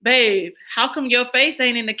 babe, how come your face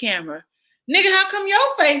ain't in the camera? Nigga, how come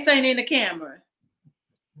your face ain't in the camera?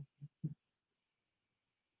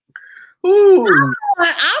 Ooh.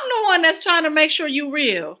 I'm the one that's trying to make sure you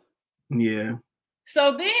real. Yeah.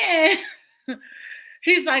 So then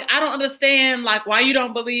he's like, I don't understand, like, why you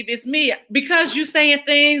don't believe it's me. Because you saying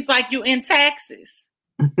things like you in Texas.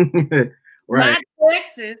 Right. Not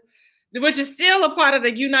Texas, which is still a part of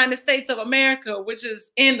the United States of America, which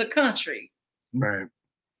is in the country. Right.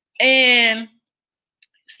 And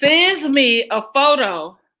sends me a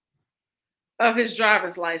photo of his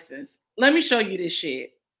driver's license. Let me show you this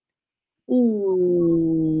shit.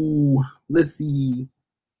 Ooh. Let's see.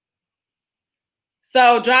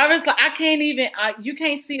 So driver's, I can't even, you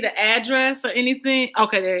can't see the address or anything.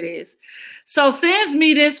 Okay, there it is. So sends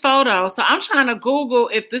me this photo. So I'm trying to Google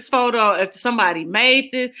if this photo, if somebody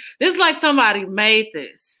made this. This is like somebody made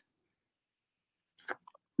this.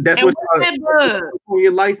 That's and what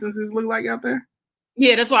your licenses look like out there?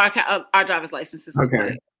 Yeah, that's what our driver's licenses look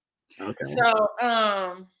okay. like. Okay.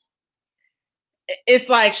 So it's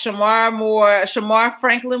like Shamar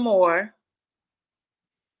Franklin Moore.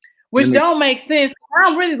 Which don't make sense.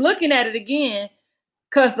 I'm really looking at it again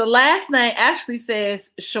because the last name actually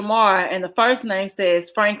says Shamar and the first name says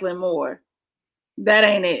Franklin Moore. That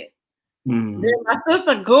ain't it. Mm. Then my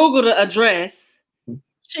sister Googled the address.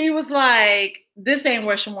 She was like, "This ain't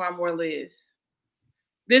where Shamar Moore lives.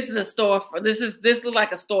 This is a store. This looks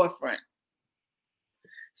like a storefront."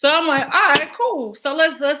 So I'm like, "All right, cool. So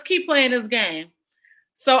let's keep playing this game."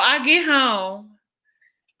 So I get home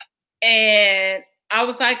and I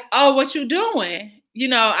was like, "Oh, what you doing? You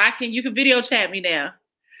know, you can video chat me now."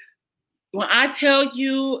 When I tell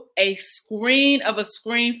you a screen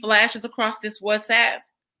flashes across this WhatsApp,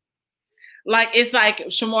 like it's like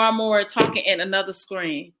Shamar Moore talking in another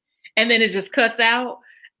screen, and then it just cuts out,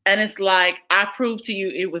 and it's like, I proved to you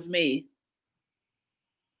it was me.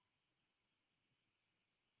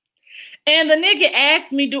 And the nigga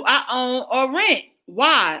asked me, do I own or rent?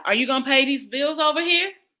 Why? Are you gonna pay these bills over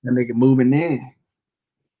here? That nigga moving in.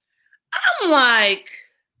 I'm like,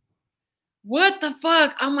 what the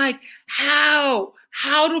fuck? I'm like, how?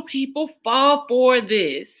 How do people fall for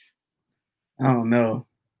this? I don't know.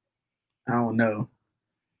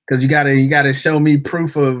 Cause you gotta show me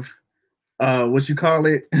proof of what you call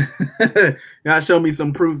it. You gotta show me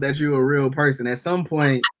some proof that you're a real person. At some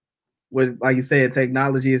point, with like you said,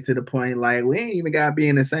 technology is to the point like we ain't even gotta be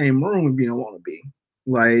in the same room if you don't want to be.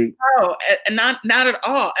 Like, no, and not at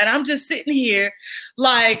all. And I'm just sitting here,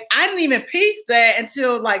 like, I didn't even peep that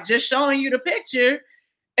until like just showing you the picture,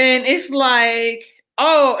 and it's like,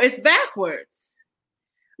 oh, it's backwards.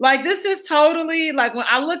 Like, this is totally like, when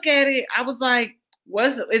I look at it, I was like,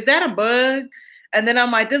 is that a bug? And then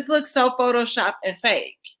I'm like, this looks so photoshopped and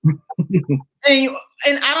fake. and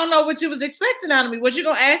I don't know what you was expecting out of me. Was you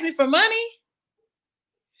gonna ask me for money?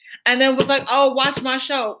 And then was like, oh, watch my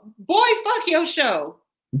show. Boy, fuck your show.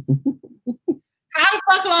 How the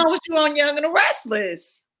fuck long was you on Young and the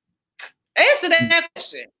Restless? Answer that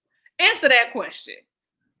question.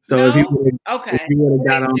 So no? if you would have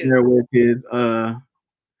got on there with his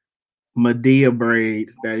Madea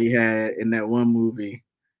braids that he had in that one movie,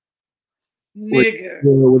 nigga,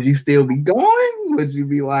 would you still be going? Would you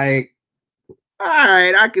be like, all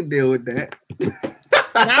right, I can deal with that?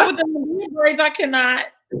 Not with the Madea braids, I cannot.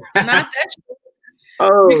 Not that shit.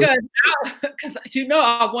 Oh, because you know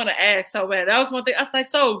I want to ask so bad. That was one thing. I was like,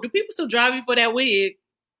 so do people still drive you for that wig?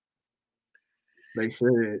 They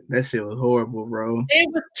should. That shit was horrible, bro. It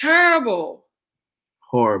was terrible.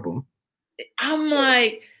 Horrible. I'm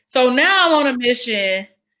like, so now I'm on a mission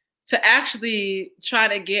to actually try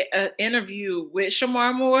to get an interview with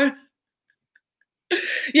Shamar Moore.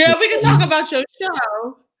 Yeah, we can talk about your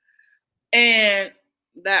show and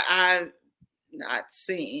that I've not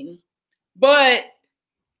seen. But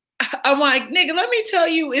I'm like, nigga, let me tell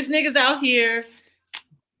you, it's niggas out here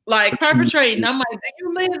like perpetrating. I'm like, do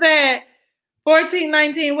you live at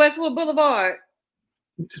 1419 Westwood Boulevard?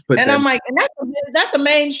 I'm like, and that's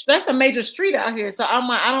a major street out here. So I'm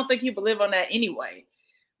like, I don't think people live on that anyway.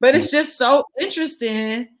 But it's just so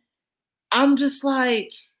interesting. I'm just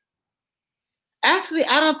like, actually,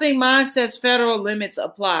 I don't think mine says federal limits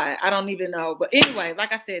apply. I don't even know. But anyway,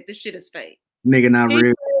 like I said, this shit is fake. Nigga, not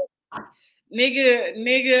real.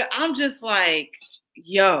 Nigga, I'm just like,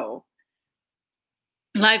 yo.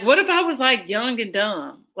 Like, what if I was like young and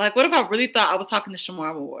dumb? Like, what if I really thought I was talking to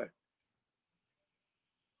Shamar Moore?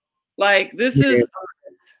 Like, this is.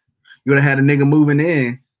 You would have had a nigga moving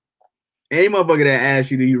in. Any motherfucker that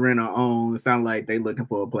asks you, do you rent or own, it sounds like they looking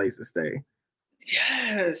for a place to stay.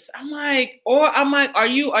 Yes. I'm like, are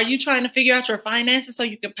you trying to figure out your finances so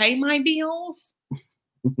you can pay my bills?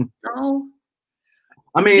 No.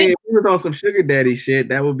 I mean, if he was on some sugar daddy shit,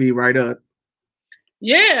 that would be right up.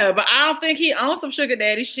 Yeah, but I don't think he owns some sugar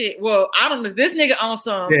daddy shit. Well, I don't know. This nigga owns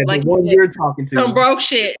some The one you're talking to. Some broke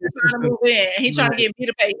shit trying to move in. And he trying to get me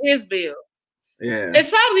to pay his bill. Yeah. It's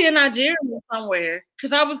probably in Nigeria somewhere.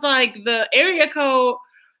 Cause I was like, the area code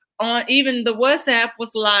on even the WhatsApp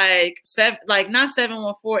was like not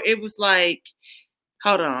 714. It was like,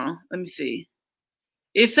 hold on, let me see.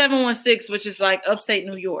 It's 716, which is like upstate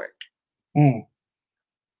New York. Mm.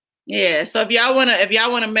 Yeah. So if y'all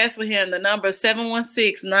wanna mess with him, the number is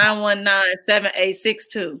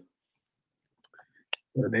 716-919-7862.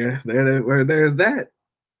 Well, there's that.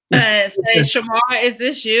 And say, Shamar, is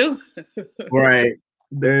this you? Right.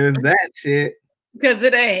 There's that shit. Because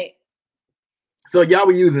it ain't. So y'all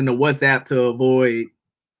were using the WhatsApp to avoid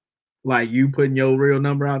like you putting your real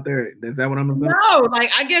number out there? Is that what I'm saying? No,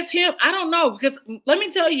 like I guess him, I don't know, because let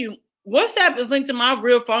me tell you, WhatsApp is linked to my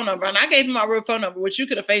real phone number, and I gave him my real phone number, which you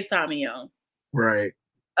could have FaceTimed me on. Right.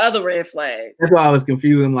 Other red flag. That's why I was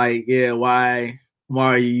confused. I'm like, yeah, why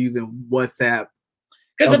are you using WhatsApp?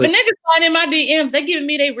 Because if a nigga slide in my DMs, they give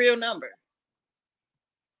me their real number.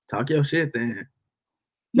 Talk your shit then.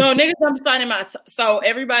 No, niggas don't be sliding so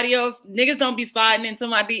everybody else, niggas don't be sliding into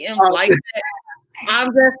my DMs like that. I'm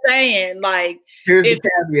just saying, like, here's the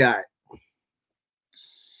caveat.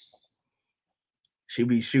 She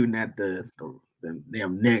be shooting at the them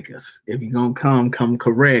niggas. If you gonna come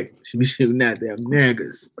correct. She be shooting at them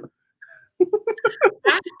niggas.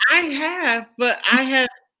 I have, but I have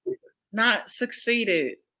not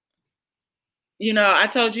succeeded. You know, I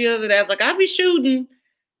told you the other day, I was like, I be shooting,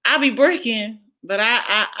 I be breaking, but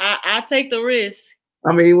I take the risk.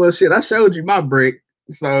 I mean, well, shit, I showed you my brick,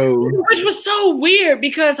 so which was so weird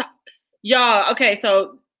because y'all, okay,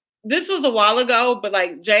 so this was a while ago, but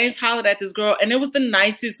like James hollered at this girl, and it was the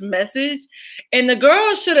nicest message, and the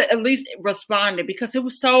girl should have at least responded because it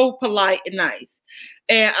was so polite and nice.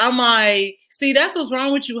 And I'm like, see, that's what's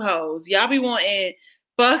wrong with you hoes. Y'all be wanting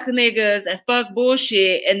fuck niggas and fuck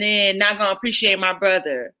bullshit, and then not gonna appreciate my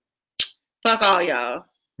brother. Fuck all y'all.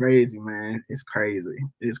 Crazy, man. It's crazy.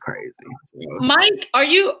 It's crazy. So, Mike, are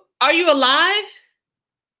you alive?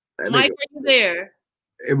 Mike, are you there?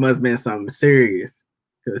 It must have been something serious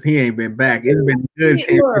because he ain't been back. It's been a good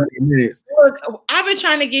 10, 15 minutes. Look, I've been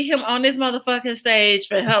trying to get him on this motherfucking stage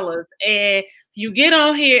for hellas, and you get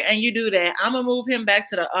on here and you do that. I'm gonna move him back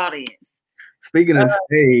to the audience. Speaking of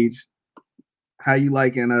stage, how you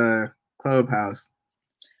liking Clubhouse?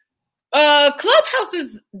 Clubhouse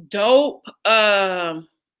is dope.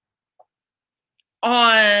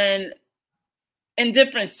 In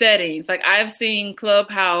different settings. Like I've seen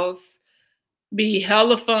Clubhouse be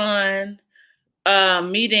hella fun,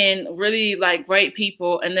 meeting really like great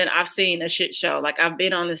people, and then I've seen a shit show. Like I've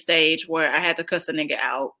been on the stage where I had to cuss a nigga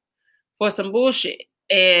out for some bullshit.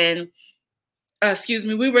 And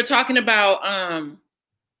we were talking about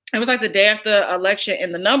it was like the day after election,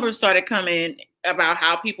 and the numbers started coming about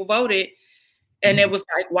how people voted, and it was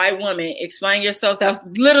like, white woman, explain yourselves. That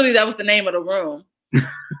was the name of the room.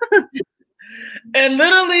 And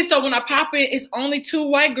literally, so when I pop in, it's only 2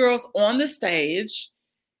 white girls on the stage.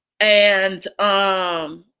 And,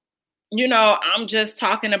 you know, I'm just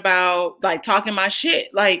talking my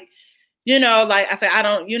shit. Like, you know, like I said, I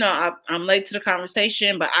don't, you know, I'm late to the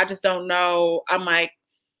conversation, but I just don't know. I'm like,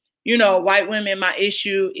 you know, white women, my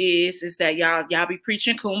issue is that y'all be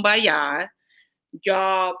preaching kumbaya.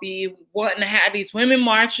 Y'all be wanting to have these women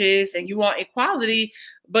marches and you want equality,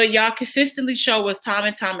 but y'all consistently show us time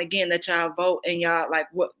and time again that y'all vote and y'all like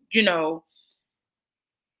what, you know,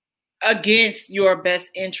 against your best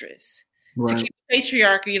interests, right, to keep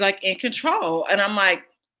patriarchy like in control. And I'm like,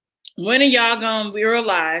 when are y'all gonna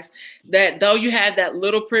realize that though you have that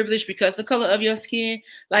little privilege because the color of your skin,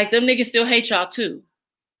 like them niggas still hate y'all too.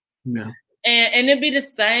 Yeah. And it'd be the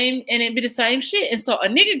same, shit. And so a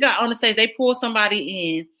nigga got on the stage, they pull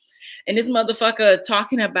somebody in, and this motherfucker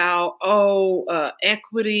talking about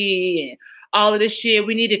equity and all of this shit.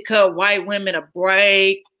 We need to cut white women a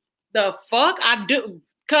break. The fuck I do?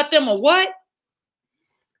 Cut them a what?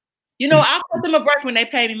 You know, I'll cut them a break when they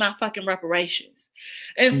pay me my fucking reparations.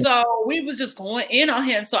 And so we was just going in on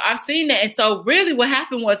him. So I've seen that. And so really what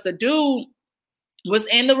happened was the dude was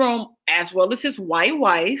in the room as well as his white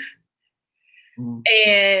wife.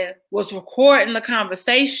 And was recording the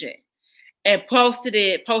conversation and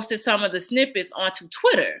posted some of the snippets onto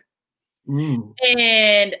Twitter.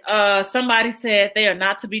 And somebody said they are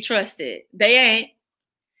not to be trusted. They ain't.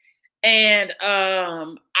 And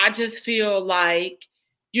I just feel like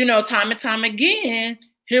you know, time and time again,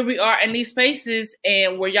 here we are in these spaces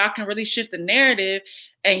and where y'all can really shift the narrative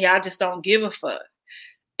and y'all just don't give a fuck.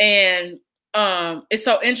 And it's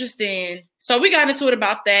so interesting. So we got into it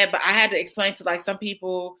about that, but I had to explain to like some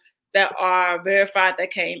people that are verified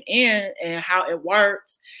that came in and how it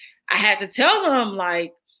works. I had to tell them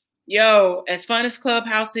like, yo, as fun as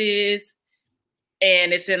Clubhouse is,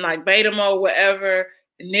 and it's in like beta mode, whatever,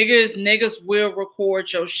 niggas will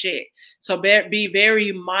record your shit. So be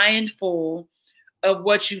very mindful of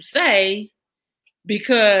what you say,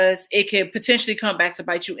 because it can potentially come back to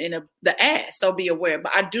bite you in the ass. So be aware.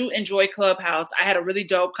 But I do enjoy Clubhouse. I had a really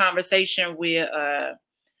dope conversation with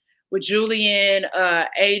Julian,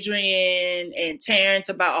 Adrian, and Terrence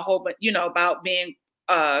about a whole bunch, you know, about being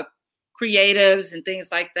creatives and things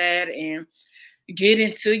like that, and get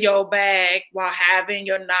into your bag while having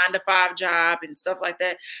your 9-to-5 job and stuff like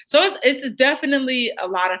that. So it's definitely a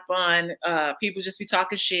lot of fun. People just be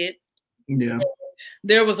talking shit. Yeah.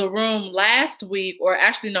 There was a room last week, or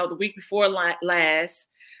actually no, the week before last,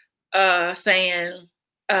 saying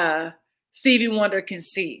Stevie Wonder can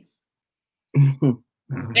see.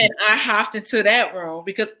 And I hopped into that room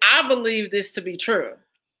because I believe this to be true.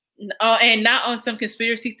 And not on some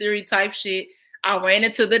conspiracy theory type shit. I ran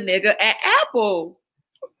into the nigga at Apple.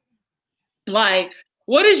 Like,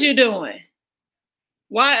 what is you doing?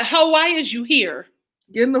 Why is you here?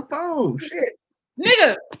 Getting the phone, shit.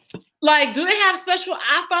 Nigga, like, do they have special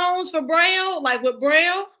iPhones for Braille? Like with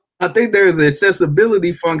Braille? I think there's an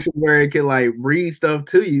accessibility function where it can like read stuff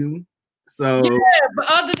to you. So yeah, but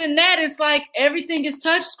other than that, it's like everything is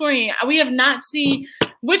touchscreen. We have not seen,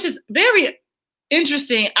 which is very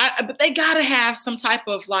interesting. But they gotta have some type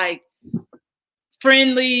of like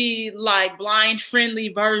friendly, like blind friendly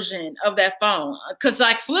version of that phone. Cause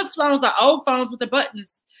like flip phones, the old phones with the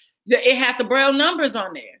buttons, it had the Braille numbers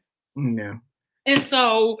on there. Yeah. And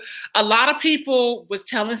so a lot of people was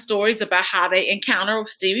telling stories about how they encountered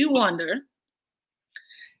Stevie Wonder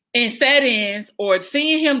in settings or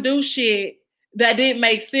seeing him do shit that didn't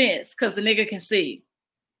make sense because the nigga can see.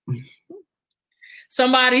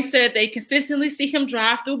 Somebody said they consistently see him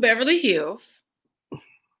drive through Beverly Hills.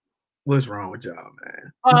 What's wrong with y'all,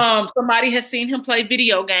 man? Somebody has seen him play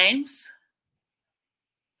video games.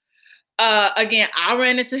 Again, I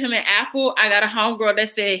ran into him at Apple. I got a homegirl that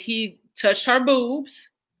said he touched her boobs.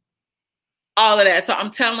 All of that. So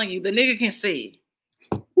I'm telling you, the nigga can see.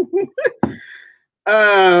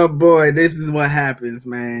 Oh boy, this is what happens,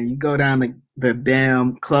 man. You go down the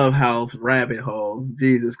damn Clubhouse rabbit hole.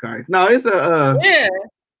 Jesus Christ. No, it's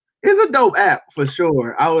a dope app for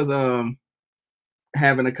sure. I was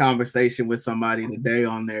having a conversation with somebody today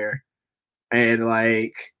on there, and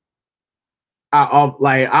like I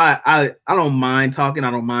don't mind talking.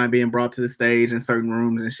 I don't mind being brought to the stage in certain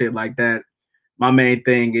rooms and shit like that. My main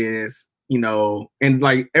thing is, you know, and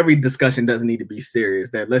like every discussion doesn't need to be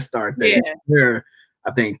serious. That let's start there. Yeah. There are,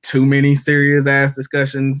 I think, too many serious ass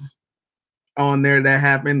discussions on there that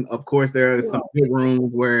happen. Of course, there are some good rooms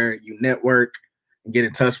where you network and get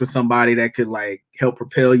in touch with somebody that could like help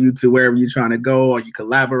propel you to wherever you're trying to go, or you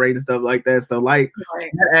collaborate and stuff like that. So like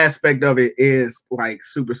that aspect of it is like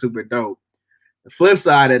super, super dope. The flip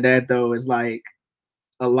side of that though is like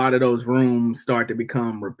a lot of those rooms start to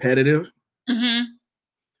become repetitive. Mm-hmm.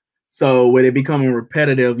 So with it becoming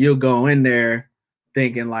repetitive, you'll go in there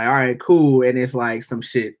thinking like, all right, cool. And it's like some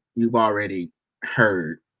shit you've already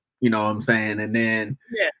heard, you know what I'm saying? And then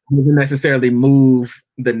you doesn't necessarily move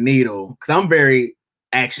the needle. Cause I'm very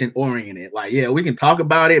action oriented. Like, yeah, we can talk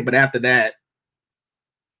about it, but after that,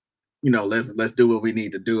 you know, let's do what we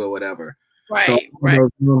need to do or whatever. Right. So, right.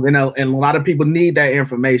 You know, and a lot of people need that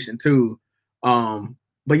information too.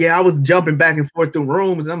 But yeah, I was jumping back and forth through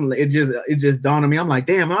rooms. It just dawned on me. I'm like,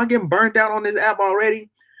 damn, am I getting burnt out on this app already?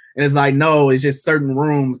 And it's like, no, it's just certain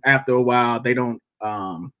rooms after a while, they don't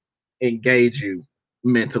engage you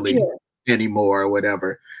mentally anymore or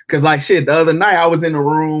whatever. Cause like shit, the other night I was in a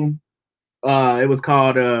room, it was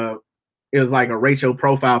called it was like a racial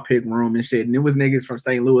profile pic room and shit. And it was niggas from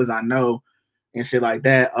St. Louis I know and shit like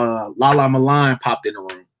that. Lala Milan popped in the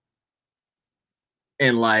room.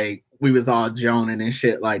 And like we was all joning and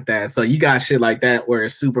shit like that. So you got shit like that where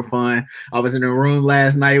it's super fun. I was in a room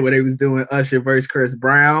last night where they was doing Usher versus Chris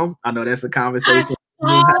Brown. I know that's a conversation.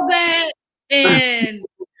 I saw that, and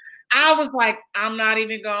I was like, I'm not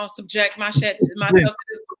even gonna subject myself to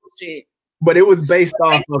this bullshit. But it was based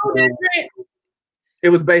off of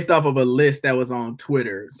a list that was on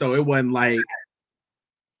Twitter. So it wasn't like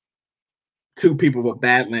two people were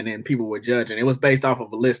battling and people were judging. It was based off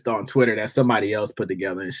of a list on Twitter that somebody else put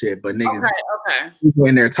together and shit. But niggas people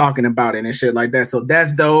in there talking about it and shit like that. So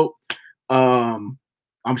that's dope.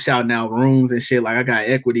 I'm shouting out rooms and shit. Like I got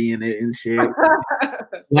equity in it and shit.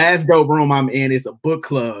 Last dope room I'm in is a book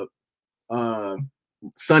club.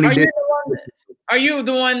 Sunny Are you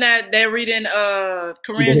the one that they're reading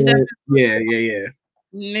Korean stuff? Yeah.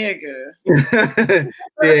 Nigga.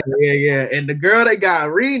 yeah. And the girl that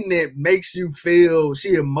got reading it makes you feel,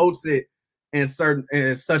 she emotes it in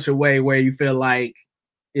such a way where you feel like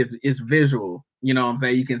it's visual. You know what I'm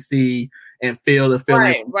saying? You can see and feel the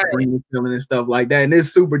feeling, right. Feeling and stuff like that. And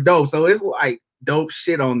it's super dope. So it's like dope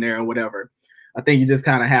shit on there or whatever. I think you just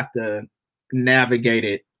kind of have to navigate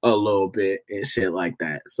it a little bit and shit like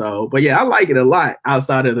that. So, but yeah, I like it a lot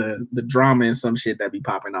outside of the drama and some shit that be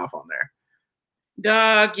popping off on there.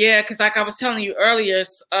 Dog, yeah, because like I was telling you earlier,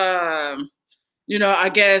 you know, I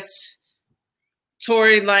guess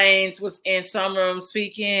Tory Lanez was in some room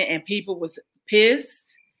speaking and people was pissed.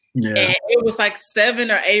 Yeah. And it was like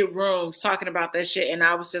 7 or 8 rooms talking about that shit. And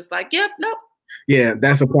I was just like, yep, nope. Yeah,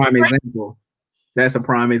 that's a prime example. That's a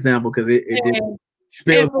prime example because it just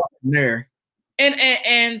spills from there.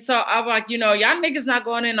 And so I was like, you know, y'all niggas not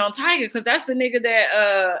going in on Tiger because that's the nigga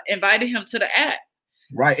that invited him to the app.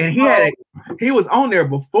 Right. And he was on there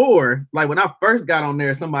before. Like when I first got on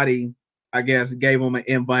there, somebody, I guess, gave him an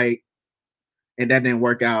invite and that didn't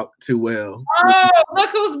work out too well. Oh, look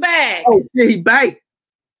who's back. Oh, yeah, he bike.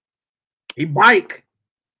 You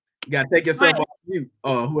gotta take yourself off mute.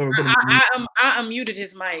 Oh, whoever put him I unmuted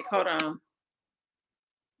his mic. Hold on.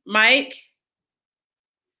 Mike.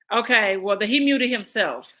 Okay, well he muted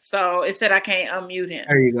himself. So it said I can't unmute him.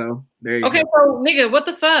 There you go. Okay, so nigga, what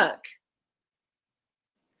the fuck?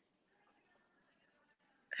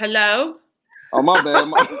 Hello? Oh, my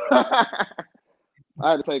bad.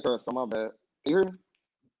 I had to take her, so my bad. You hear me?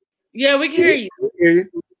 Yeah, we can hear you.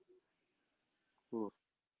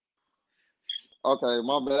 Okay,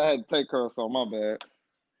 my bad. I had to take her, so my bad.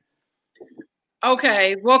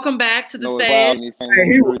 Okay, welcome back to the stage.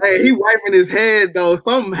 He wiping his head though.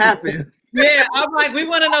 Something happened. Yeah, I'm like, we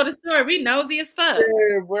want to know the story. We nosy as fuck.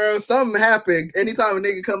 Yeah, bro. Something happened. Anytime a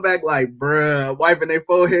nigga come back like, bruh, wiping their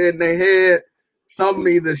forehead and their head, something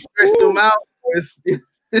either stretched them out. Or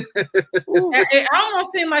it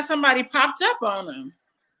almost seemed like somebody popped up on him.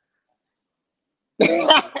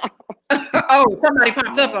 Oh, somebody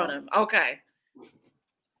popped up on him. Okay.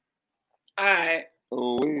 All right.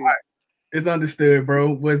 It's understood,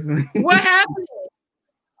 bro. What happened?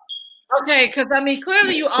 Okay, because I mean,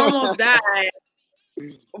 clearly you almost died.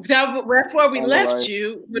 That's where we left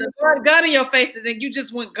you with a gun in your face, and then you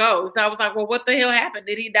just went ghost. I was like, well, what the hell happened?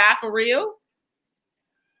 Did he die for real?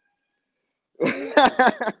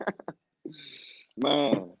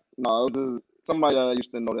 Man, no, it was somebody I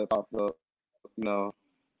used to know that popped up. You know.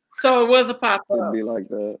 So it was a pop up. It'd be like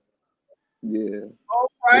that. Yeah. All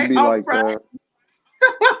right. It'd be like that.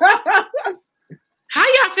 How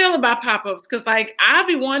y'all feel about pop-ups? Because like I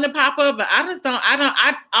be wanting to pop up, but I just don't.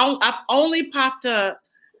 I've only popped up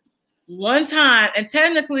one time, and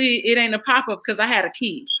technically it ain't a pop-up because I had a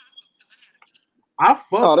key. I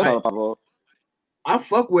fuck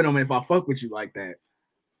with them if I fuck with you like that.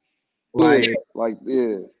 Yeah.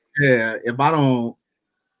 Yeah.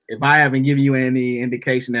 If I haven't given you any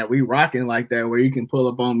indication that we rocking like that, where you can pull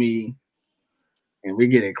up on me and we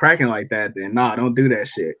get it cracking like that, then nah, don't do that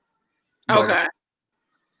shit. Okay.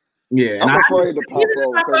 Yeah, I'm afraid to pop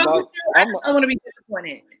up. I don't want to be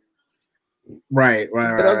disappointed. Right.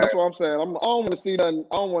 That's what I'm saying. I don't want to see nothing.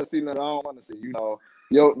 I don't want to see nothing. I don't want to see. You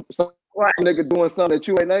know, some nigga doing something that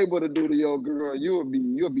you ain't able to do to your girl. You'll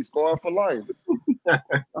be scarred for life.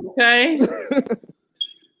 Okay.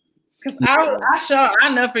 Because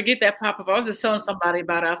I'll never forget that pop up. I was just telling somebody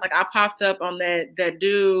about it. I was like, I popped up on that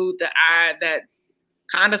dude that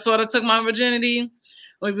kind of sort of took my virginity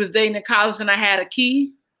when we was dating in college, and I had a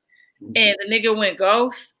key. And the nigga went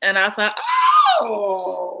ghost, and I was like,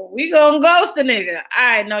 "Oh, we gonna ghost the nigga." All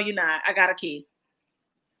right, no, you're not. I got a key,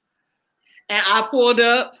 and I pulled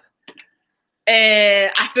up,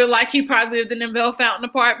 and I feel like he probably lived in them Bell Fountain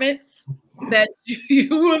apartments that you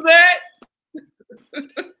was at.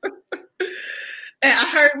 And I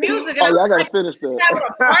heard music. And I gotta finish that.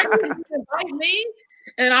 You invite me,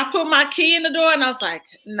 and I put my key in the door, and I was like,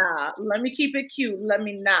 "Nah, let me keep it cute. Let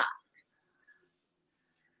me knock."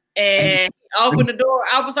 And he opened the door.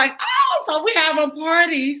 I was like, "Oh, so we having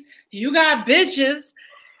parties? You got bitches,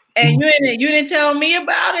 and you didn't tell me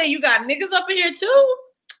about it. You got niggas up in here too.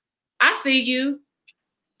 I see you."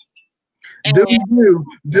 And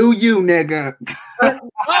do you, nigga? Oh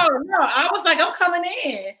no! I was like, "I'm coming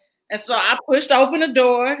in," and so I pushed open the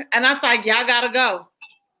door, and I was like, "Y'all gotta go."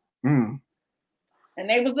 And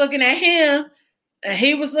they was looking at him, and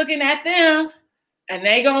he was looking at them, and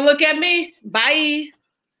they gonna look at me. Bye.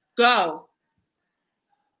 Go.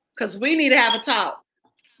 Because we need to have a talk.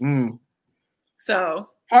 Mm. So.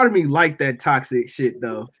 Part of me like that toxic shit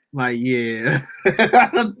though. Like, yeah.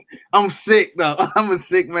 I'm sick though. I'm a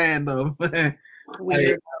sick man though.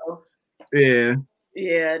 Weirdo. Yeah.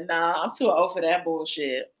 Yeah, nah, I'm too old for that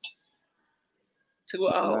bullshit. Too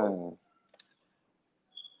old.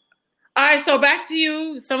 All right, so back to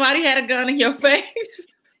you. Somebody had a gun in your face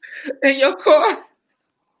in your car.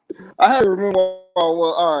 I had to remember.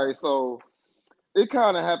 Well, all right, so it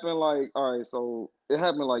kind of happened like, all right, so it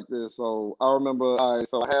happened like this. So I remember, all right,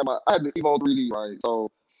 so I had the Evo 3D, right?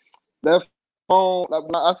 So that phone, like,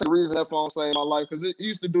 I said the reason that phone saved my life because it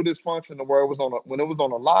used to do this function where it was when it was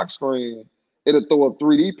on a lock screen, it'll throw up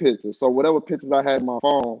 3D pictures. So whatever pictures I had in my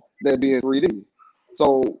phone, they'd be in 3D.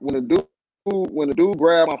 So when the dude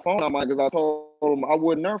grabbed my phone, I'm like, because I told him I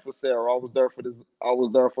wasn't there for Sarah. I was there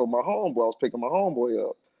for my homeboy. I was picking my homeboy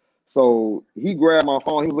up. So he grabbed my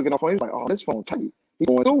phone. He was looking at my phone. He was like, "Oh, this phone tight." He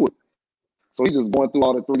going through it. So he just going through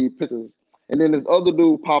all the 3D pictures. And then this other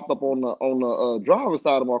dude popped up on the driver's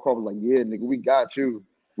side of my car. Was like, "Yeah, nigga, we got you.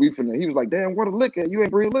 We finna." He was like, "Damn, where the liquor? You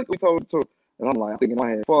ain't bring liquor." We told him to. And I'm like, thinking in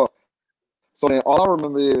my head, fuck. So then all I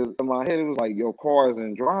remember is in my head it was like, "Your car is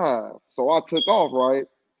in drive." So I took off, right?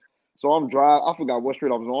 So I'm driving. I forgot what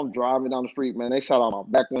street I was on. I'm driving down the street, man. They shot out my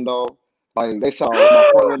back window. Like they shot out my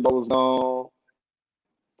front window was gone.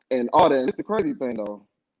 And all that. It's the crazy thing though.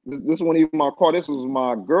 This wasn't even my car. This was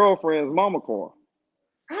my girlfriend's mama car.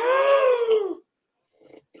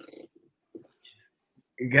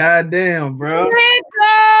 Goddamn, bro.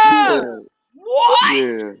 Yeah. What?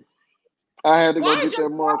 Yeah. I had to go get that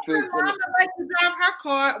mom fixed. Let you drive her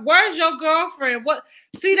car. Where's your girlfriend? What?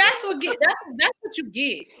 See, that's what you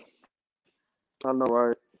get. I know,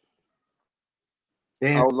 right?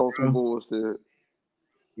 Damn, I was on some bullshit.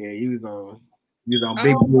 Yeah, he was on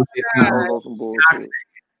big bullshit. I was on some bullshit.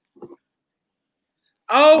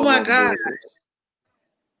 Oh my god!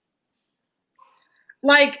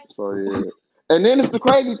 Like, so yeah. And then it's the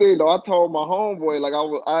crazy thing though. I told my homeboy, like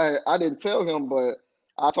I didn't tell him, but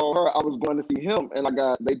I told her I was going to see him, and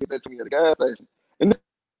they did that to me at the gas station. And it's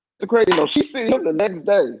the crazy though. She seen him the next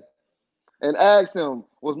day and asked him,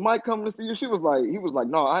 "Was Mike coming to see you?" He was like,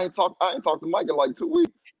 "No, I ain't talked to Mike in like 2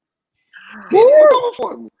 weeks." He's coming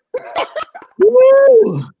for me.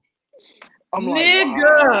 I'm like, nigga.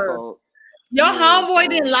 Wow. So, your homeboy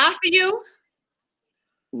didn't lie for you?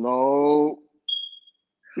 No.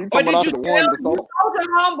 Or did you told your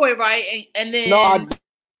homeboy, right? And then no, I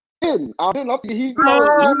didn't. He know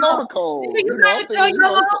the code. You gotta tell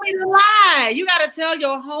your homie to lie. You gotta tell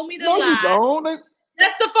your homie to lie. No, you don't.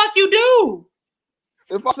 That's the fuck you do.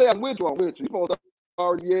 If I say I'm with you, I'm with you. You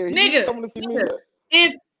already, yeah, nigga, coming to see me.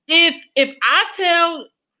 If I tell,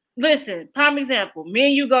 listen, prime example, me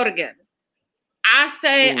and you go together. I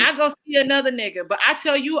say I go see another nigga, but I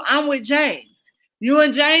tell you I'm with James. You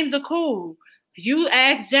and James are cool. You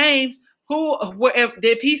ask James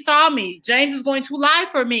if he saw me. James is going to lie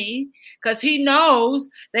for me because he knows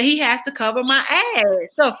that he has to cover my ass.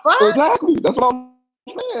 The fuck? Exactly. That's what I'm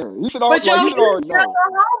saying. He should already know. Your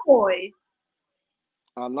homeboy.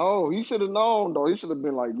 I know. He should have known though. He should have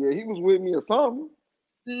been like, yeah, he was with me or something.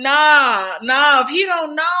 Nah. If he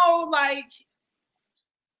don't know, like,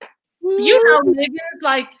 you know, niggas,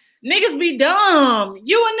 like, niggas be dumb.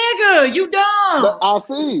 You a nigga, you dumb. But I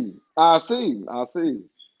see. And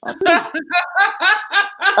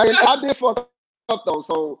I did fuck up though.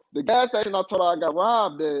 So the gas station I told her I got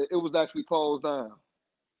robbed at, it was actually closed down.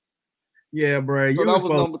 Yeah, bro. So that was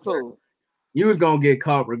number 2. You was gonna get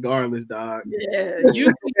caught regardless, dog. Yeah, I mean,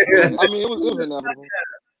 it was inevitable.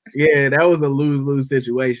 Yeah, that was a lose-lose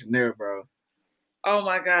situation there, bro. Oh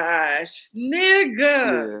my gosh,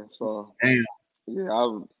 nigga. Yeah, so damn.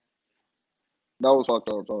 Yeah, that was fucked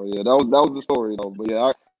up. So yeah, that was the story though. But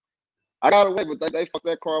yeah, I got away, but they fucked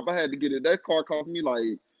that car up. I had to get it. That car cost me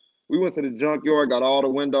like, we went to the junkyard, got all the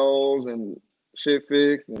windows and shit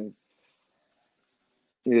fixed, and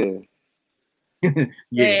yeah.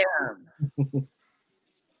 Yeah.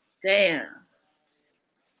 Damn.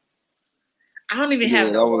 I don't even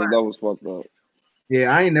have that was fucked up.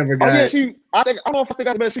 Yeah, I ain't never got. Oh yeah, I don't know if I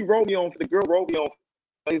think that she wrote me on. The girl wrote me on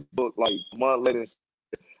Facebook like a month later.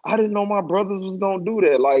 I didn't know my brothers was gonna do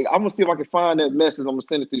that. Like, I'm gonna see if I can find that message. I'm gonna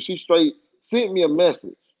send it to you. She straight sent me a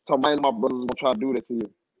message talking about my brothers gonna try to do that to you.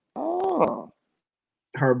 Oh.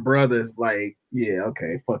 Her brother's like, yeah,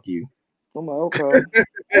 okay, fuck you. I'm like, okay.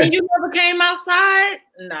 And you never came outside?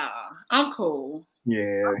 Nah, I'm cool.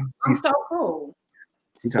 Yeah, I'm so cool.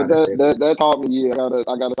 But that taught me, yeah, I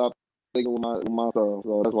gotta stop thinking with myself.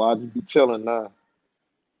 So that's why I just be chilling now.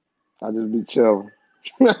 I just be chilling.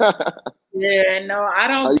 Yeah, no, I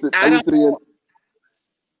don't.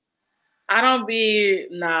 I don't be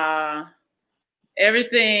nah.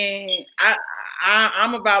 Everything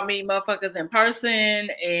I'm about meeting motherfuckers in person,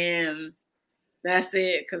 and that's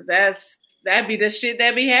it. Cause that be the shit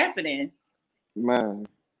that be happening. Man,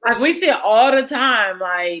 like we see it all the time.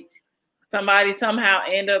 Like somebody somehow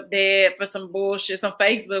end up dead for some bullshit, some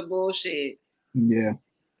Facebook bullshit. Yeah.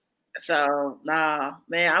 So nah,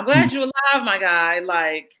 man, I'm glad you're alive, my guy.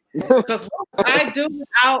 Like, cause what I do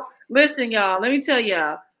without listen, y'all. Let me tell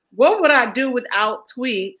y'all, what would I do without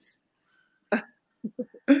tweets?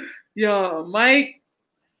 Yo, Mike,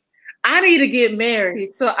 I need to get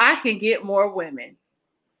married so I can get more women.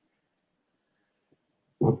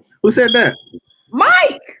 Who said that?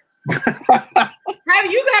 Mike. Have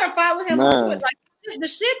you gotta follow him on Twitter? Like the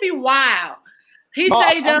shit be wild. He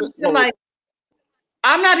say like,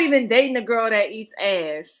 I'm not even dating a girl that eats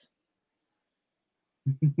ass.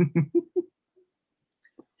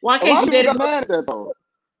 Why can't you date a mad at that though?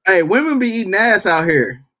 Hey, women be eating ass out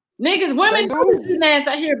here. Niggas, women do eating ass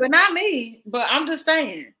out here, but not me. But I'm just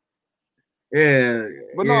saying. Yeah.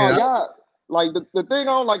 But no, y'all like the thing I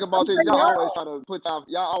don't like about this, y'all always try to put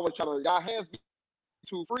y'all hands be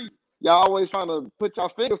too free. Y'all always trying to put y'all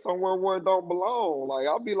fingers somewhere where it don't belong. Like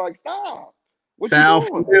I'll be like, stop. Sounds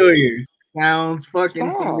familiar. Sounds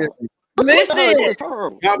fucking familiar. Listen,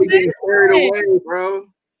 y'all be getting carried away, bro.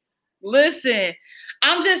 Listen,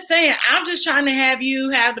 I'm just saying, I'm just trying to have you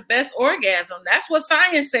have the best orgasm. That's what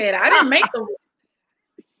science said. I didn't make the rules.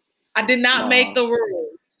 I did not make the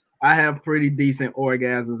rules. I have pretty decent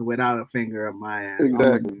orgasms without a finger up my ass.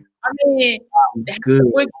 Exactly. I mean, good.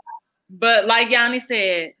 But like Yanni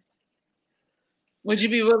said, would you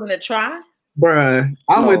be willing to try? Bruh,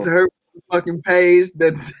 I went to her fucking page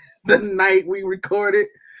the night we recorded,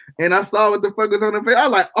 and I saw what the fuck was on the page. I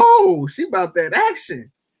was like, oh, she about that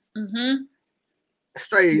action. Mm-hmm.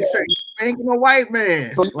 Straight spanking a white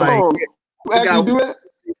man. So, like,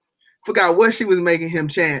 forgot what she was making him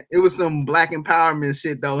chant. It was some black empowerment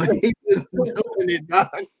shit though. He was doing it, dog.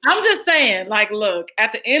 I'm just saying, like, look,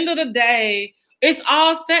 at the end of the day, it's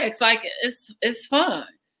all sex. Like, it's fun.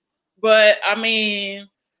 But I mean,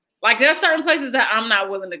 like, there's certain places that I'm not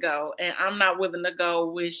willing to go, and I'm not willing to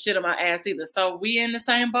go with shit on my ass either. So we in the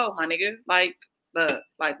same boat, my nigga. Like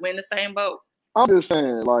we're in the same boat. I'm just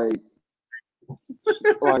saying, like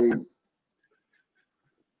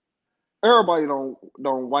everybody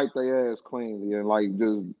don't wipe their ass cleanly and like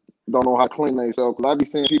just don't know how to clean themselves. Cause I be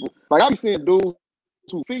seeing people, like I be seeing dudes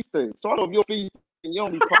who feet stink. So I don't know if your feet and you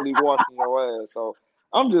don't be probably washing your ass. So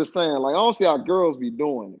I'm just saying, like I don't see how girls be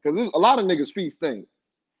doing it. Cause a lot of niggas feet stink.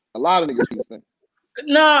 A lot of niggas feet stink.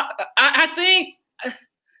 No, I think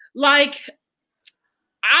like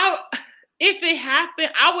if it happened,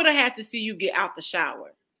 I would have had to see you get out the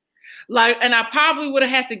shower. Like, and I probably would have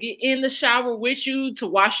had to get in the shower with you to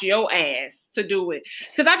wash your ass to do it.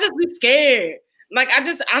 Cause I just be scared. Like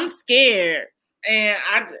I'm scared. And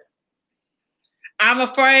I'm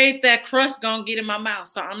afraid that crust gonna get in my mouth.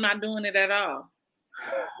 So I'm not doing it at all.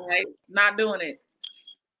 Like, not doing it.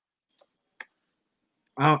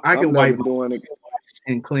 I can wipe doing it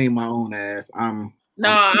and clean my own ass. No,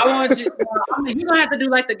 I want you. I mean, you gonna have to do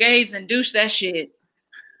like the gays and douche that shit.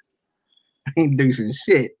 I ain't douching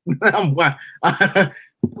shit. Also,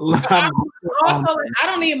 I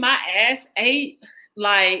don't need my ass ate.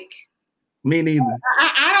 Like me neither.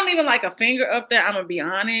 I don't even like a finger up there. I'm gonna be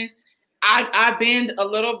honest. I bend a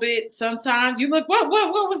little bit sometimes. You look. What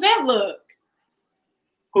was that look?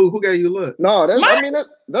 Who gave you look? No,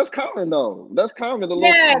 that's common though. That's common. The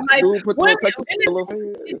dude put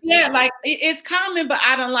the yeah, like it's common, but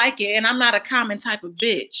I don't like it, and I'm not a common type of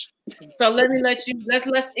bitch. So let's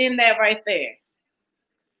end that right there.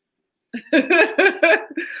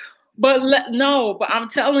 But I'm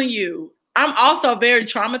telling you, I'm also very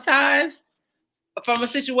traumatized from a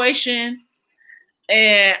situation,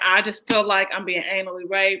 and I just feel like I'm being anally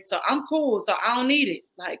raped. So I'm cool. So I don't need it.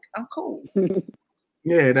 Like I'm cool.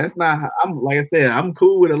 Yeah, that's not. Like I said, I'm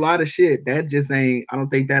cool with a lot of shit. That just ain't. I don't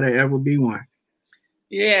think that'll ever be one.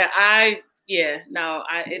 Yeah,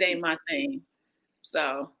 it ain't my thing.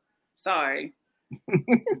 So sorry.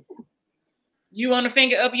 You want to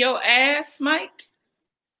finger up your ass, Mike?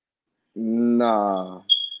 Nah,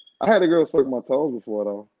 I had a girl suck my toes before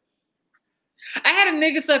though. I had a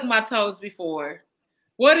nigga suck my toes before.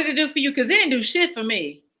 What did it do for you? Because it didn't do shit for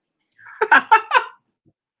me.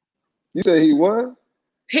 You said he what?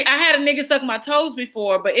 I had a nigga suck my toes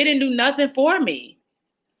before, but it didn't do nothing for me.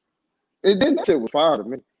 It didn't. That shit was fire to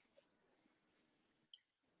me.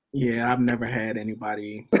 Yeah, I've never had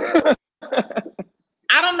anybody.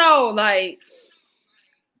 I don't know, like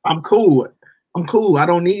I'm cool. I'm cool. I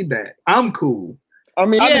don't need that. I'm cool. I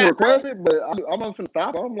mean, I Yeah. can request it, but I'm not finna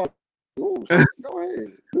stop. I'm like, ooh, shit, go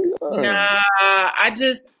ahead. Nah,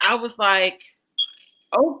 I was like,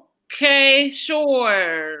 okay,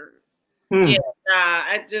 sure. Yeah, nah,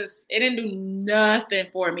 it didn't do nothing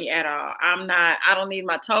for me at all. I don't need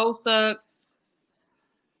my toes sucked.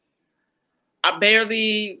 I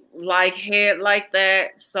barely like head like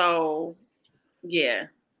that. So, yeah.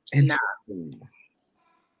 Nah.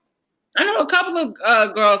 I know a couple of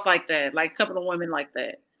girls like that, like a couple of women like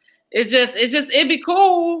that. It'd be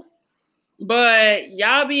cool, but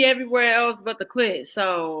y'all be everywhere else but the clit.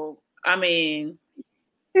 So, I mean,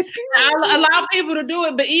 I allow people to do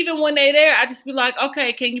it, but even when they're there, I just be like,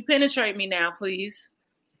 okay, can you penetrate me now, please?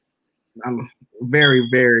 I'm very,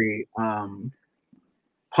 very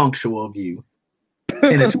punctual of you.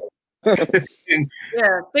 Yeah, stick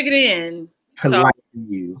it in. Polite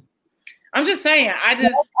you. I'm just saying, I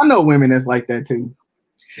know women that's like that too.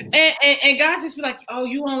 And guys just be like, oh,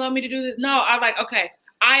 you won't let me to do this? No, I like, okay,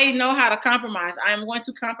 I know how to compromise. I'm going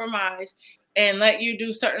to compromise and let you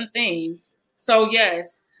do certain things. So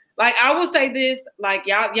yes, like I will say this, like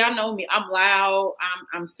y'all know me. I'm loud.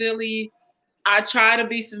 I'm silly. I try to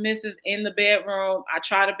be submissive in the bedroom. I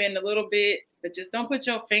try to bend a little bit, but just don't put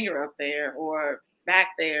your finger up there or back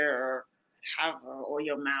there or however, or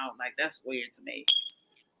your mouth. Like that's weird to me.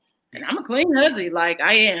 And I'm a clean hussy, like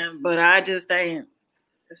I am, but I just ain't.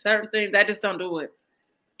 Certain things that just don't do it.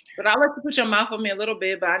 But I'll let you put your mouth on me a little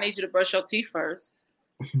bit, but I need you to brush your teeth first.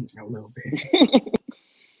 A little bit.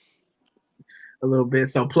 A little bit.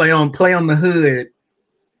 So play on the hood,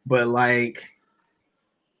 but like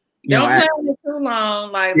don't play on it too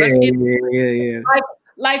long. Like let's get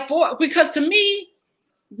like because to me,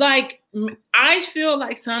 like I feel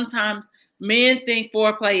like sometimes men think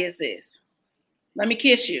foreplay is this. Let me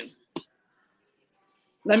kiss you.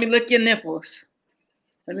 Let me lick your nipples.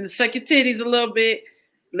 Let me suck your titties a little bit.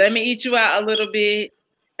 Let me eat you out a little bit.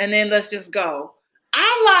 And then let's just go.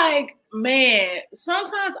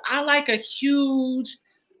 Sometimes I like a huge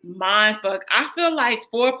mind fuck. I feel like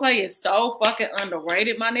foreplay is so fucking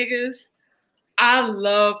underrated, my niggas. I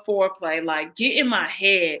love foreplay. Like, get in my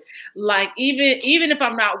head. Like, even if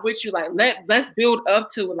I'm not with you, like, let's build up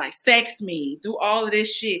to it. Like, sex me. Do all of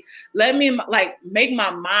this shit. Let me, like, make my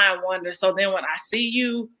mind wander. So then when I see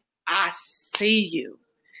you, I see you.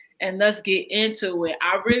 And let's get into it.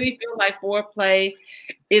 I really feel like foreplay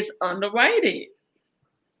is underrated.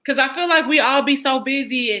 Because I feel like we all be so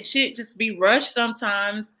busy and shit just be rushed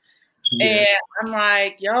sometimes. Yeah. And I'm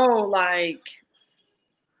like, yo, like,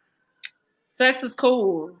 sex is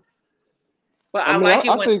cool. But I like it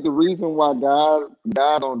when... I think the reason why guys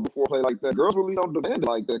don't do foreplay like that, girls really don't demand it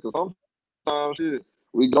like that. Because sometimes, shit,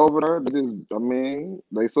 we go over there,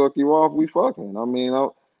 they suck you off, we fucking. I mean,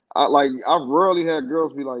 I've rarely had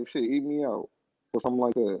girls be like, shit, eat me out or something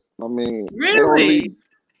like that. I mean, really?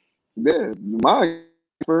 Yeah, my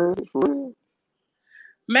experience, for real.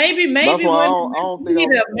 Maybe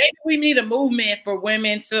we need a movement for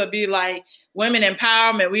women to be like women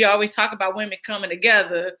empowerment. We always talk about women coming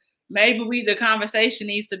together. Maybe the conversation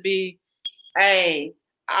needs to be, hey,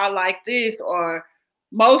 I like this, or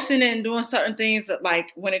motion and doing certain things that,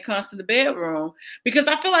 like when it comes to the bedroom. Because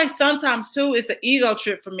I feel like sometimes too, it's an ego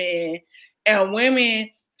trip for men, and women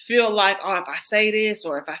feel like, oh, if I say this,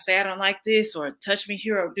 or if I say I don't like this, or touch me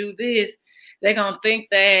here, or do this, they're gonna think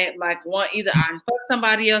that like either I fuck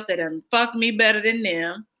somebody else that done fuck me better than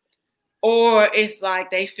them, or it's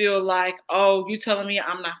like they feel like, oh, you telling me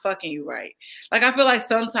I'm not fucking you right. Like I feel like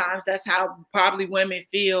sometimes that's how probably women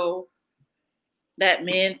feel that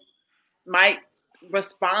men might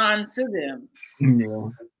respond to them. Yeah,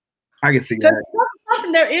 I can see that.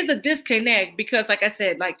 There is a disconnect because, like I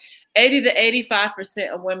said, like 80 to 85%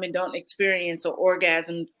 of women don't experience an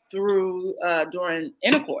orgasm through during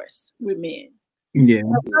intercourse with men. Yeah,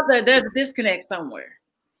 so there's a disconnect somewhere.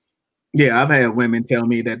 Yeah, I've had women tell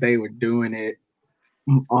me that they were doing it.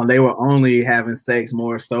 They were only having sex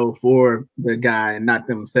more so for the guy and not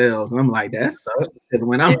themselves. And I'm like, that sucks.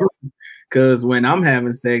 Because when I'm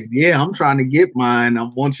having sex, I'm trying to get mine. I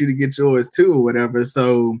want you to get yours too, or whatever.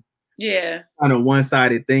 So kind of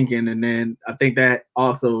one-sided thinking. And then I think that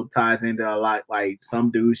also ties into a lot. Like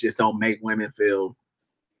some dudes just don't make women feel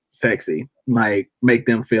sexy. Like make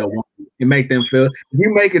them feel. You make them feel. If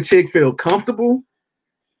you make a chick feel comfortable,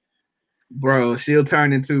 bro, she'll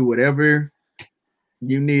turn into whatever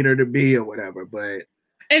you need her to be or whatever. But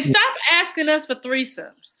and stop asking us for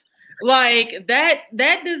threesomes. Like that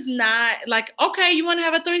does not, like, okay, you want to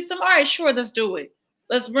have a threesome? All right, sure, let's do it.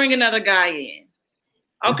 Let's bring another guy in.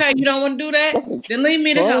 Okay, you don't want to do that? Then leave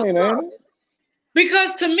me the hell alone.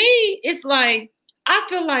 Because to me, it's like, I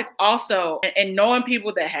feel like also, and knowing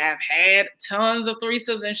people that have had tons of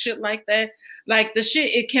threesomes and shit like that, like the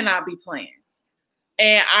shit, it cannot be planned.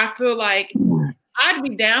 And I feel like I'd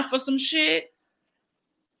be down for some shit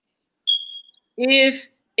if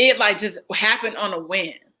it like just happened on a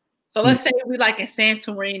whim. So let's say we like in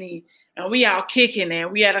Santorini and we out kicking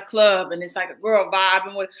and we at a club and it's like a girl vibe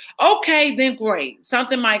and what, okay, then great.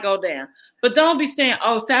 Something might go down. But don't be saying,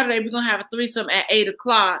 oh, Saturday we're gonna have a threesome at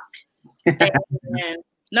 8:00. And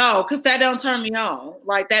no, because that don't turn me on.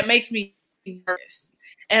 Like that makes me nervous.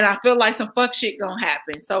 And I feel like some fuck shit gonna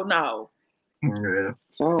happen. So no. Yeah.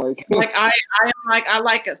 Like I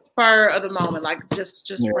like a spur of the moment, like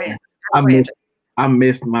just random. I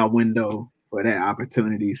missed my window for that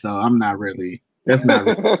opportunity, so I'm not really. That's not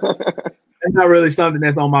really something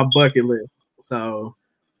that's on my bucket list. So,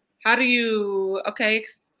 how do you? Okay,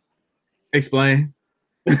 explain.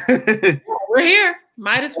 We're here.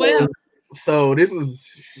 Might as well. So this was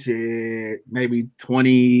shit, maybe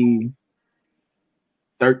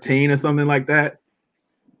 2013 or something like that.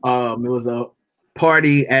 It was a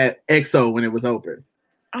party at EXO when it was open.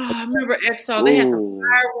 Oh, I remember EXO. They had some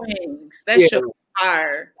fire wings. That shit was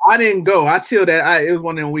fire. I didn't go. I chilled at. It was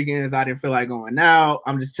one of them weekends I didn't feel like going out.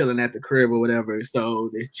 I'm just chilling at the crib or whatever. So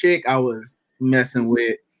this chick I was messing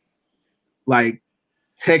with, like,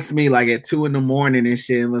 text me like at 2 a.m. and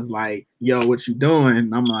shit, and was like, "Yo, what you doing?"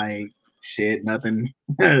 And I'm like, "Shit, nothing.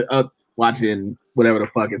 Up watching whatever the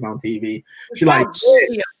fuck is on TV." She like,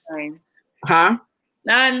 "Huh?"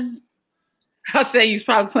 None. I'll say you's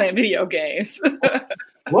probably playing video games.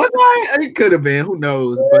 Was I? It could have been. Who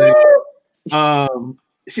knows? But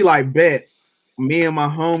she like, bet me and my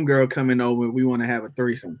homegirl coming over. We want to have a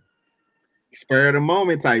threesome. Spur of the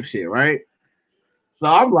moment type shit, right? So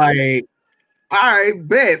I'm like, all right,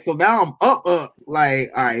 bet. So now I'm up.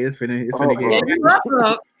 Like, all right, it's finna get.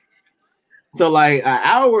 Up. So like an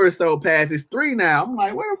hour or so passes, 3 now. I'm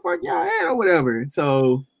like, where the fuck y'all at or whatever?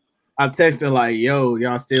 So I text her like, yo,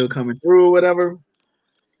 y'all still coming through or whatever?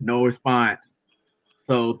 No response.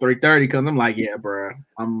 So 3:30 comes. I'm like, yeah, bro,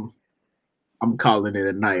 I'm calling it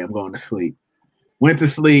a night. I'm going to sleep. Went to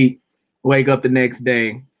sleep. Wake up the next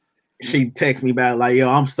day. She texts me back like, yo,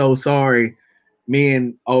 I'm so sorry. Me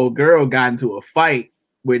and old girl got into a fight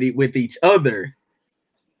with each other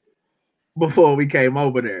before we came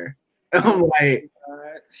over there. I'm like,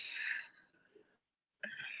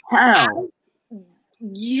 how?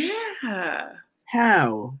 Yeah.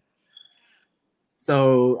 How?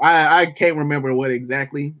 So I can't remember what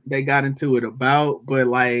exactly they got into it about, but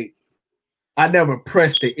like I never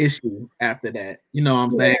pressed the issue after that. You know what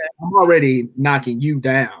I'm saying? I'm already knocking you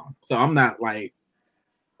down, so I'm not like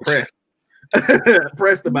pressed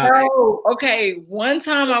about it. Okay. One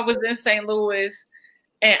time I was in St. Louis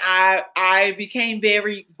and I became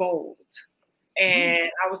very bold. And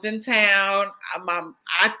I was in town.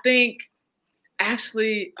 I think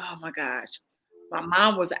actually, oh my gosh, my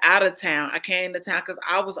mom was out of town. I came to town because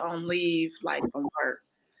I was on leave, like from work.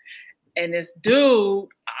 And this dude,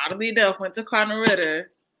 oddly enough, went to Cardinal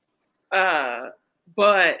Ritter,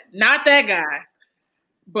 but not that guy.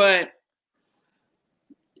 But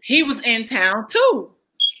he was in town too.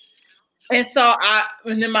 And so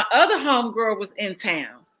and then my other homegirl was in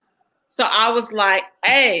town. So I was like,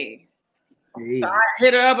 hey. So I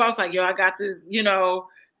hit her up. I was like, yo, I got this, you know.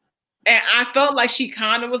 And I felt like she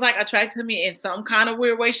kind of was like attracted to me in some kind of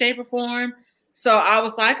weird way, shape, or form. So I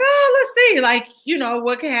was like, oh, let's see, like, you know,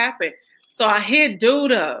 what can happen. So I hit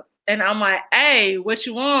dude up and I'm like, hey, what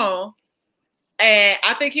you want? And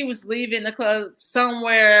I think he was leaving the club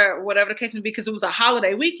somewhere, whatever the case may be, because it was a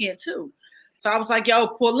holiday weekend too. So I was like, yo,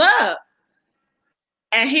 pull up.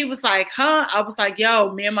 And he was like, huh? I was like,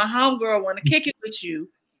 yo, me and my homegirl want to kick it with you.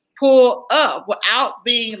 Pull up without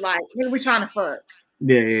being like, here we trying to fuck.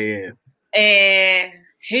 Yeah. And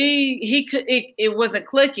he could, it wasn't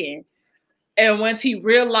clicking. And once he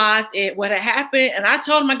realized what had happened, and I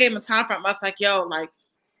told him, I gave him a time frame. I was like, yo, like,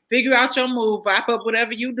 figure out your move, wrap up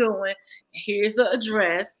whatever you doing. Here's the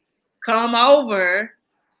address. Come over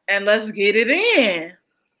and let's get it in.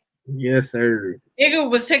 Yes, sir. Nigga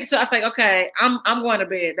was taking, so I was like, okay, I'm going to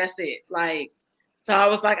bed. That's it. Like, so I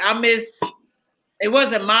was like, I missed. It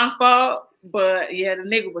wasn't my fault, but yeah, the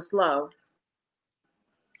nigga was slow.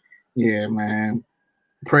 Yeah, man.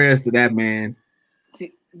 Prayers to that man.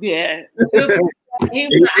 Yeah. That's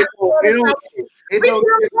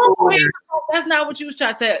not what you was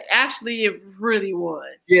trying to say. Actually, it really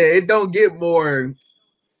was. Yeah, it don't get more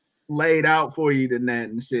laid out for you than that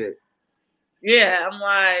and shit. Yeah, I'm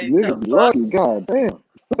like, lucky, god damn.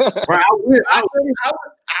 I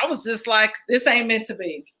was just like, this ain't meant to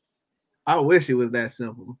be. I wish it was that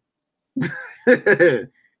simple. It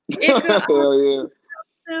could Hell yeah.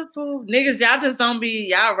 simple. Niggas, y'all just don't be.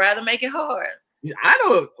 Y'all rather make it hard. I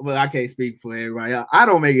don't. Well, I can't speak for everybody. I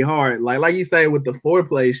don't make it hard. Like you say with the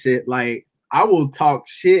foreplay shit. Like I will talk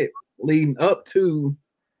shit leading up to,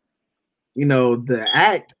 you know, the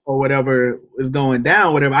act or whatever is going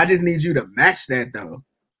down. Whatever. I just need you to match that though.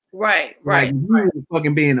 Right. Like you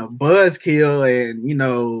fucking being a buzzkill and you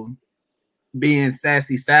know being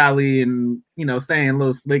sassy Sally and you know saying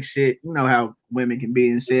little slick shit. You know how women can be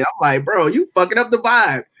and shit. I'm like, bro, you fucking up the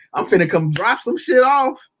vibe. I'm finna come drop some shit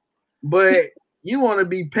off, but you want to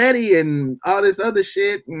be petty and all this other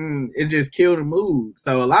shit, and it just killed the mood.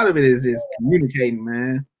 So a lot of it is just communicating,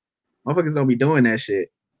 man. Motherfuckers don't be doing that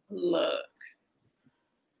shit. Look.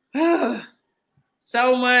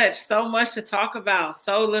 So much to talk about.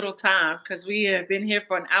 So little time because we have been here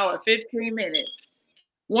for an hour, 15 minutes.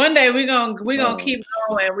 One day we're gonna keep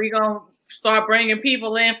going. We're gonna start bringing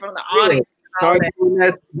people in from the audience. Start doing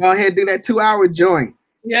that. Go ahead, do that 2-hour joint.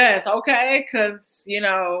 Yes, okay, because you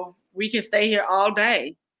know we can stay here all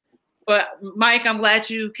day. But Mike, I'm glad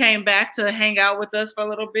you came back to hang out with us for a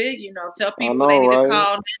little bit. You know, tell people they need to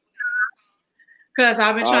call because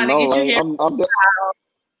I've been trying to get you here.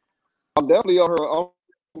 I'm definitely on her.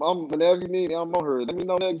 I'm whenever you need me, I'm on her. Let me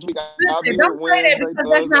know next week. Listen, don't say that because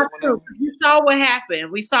that's not true. You saw what happened.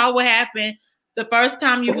 We saw what happened the first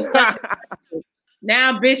time you was stuck.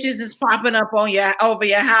 Now bitches is popping up on over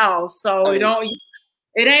your house. So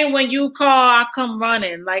it ain't when you call, I come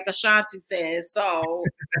running, like Ashanti says. So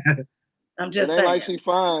I'm just saying. Like she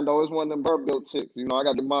fine though. It's one of them Burbill chicks. You know, I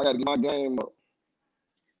got to get my game up.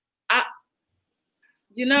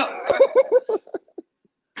 You know.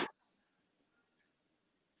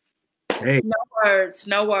 Hey.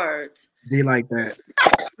 No words. Be like that.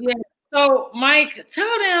 Yeah. So, Mike,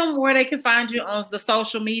 tell them where they can find you on the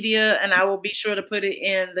social media, and I will be sure to put it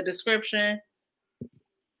in the description.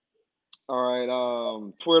 All right.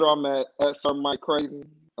 Twitter, I'm at Sir Mike Creighton.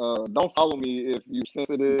 Don't follow me if you're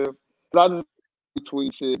sensitive. I just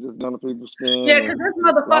tweet shit, just none of people's skin. Yeah, because this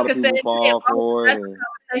motherfucker said that's a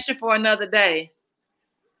conversation for another day.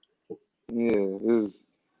 Yeah, it's.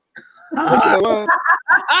 What?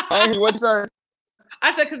 What'd you say?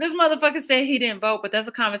 I said, because this motherfucker said he didn't vote, but that's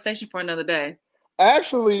a conversation for another day.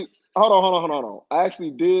 Actually, hold on. I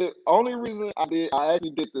actually did. Only reason I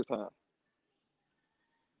actually did this time.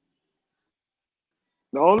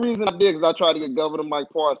 The only reason I did is I tried to get Governor Mike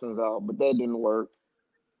Parsons out, but that didn't work.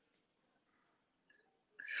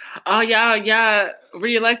 Oh, y'all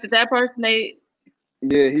reelected that person? He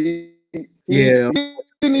didn't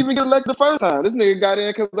even get elected the first time. This nigga got in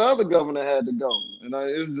because the other governor had to go, and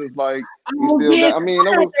it was just like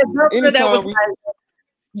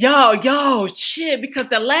shit, because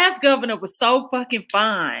the last governor was so fucking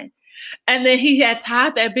fine, and then he had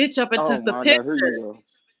tied that bitch up and took the picture.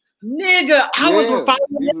 Nigga, I was following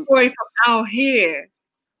that story from out here.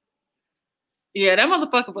 Yeah, that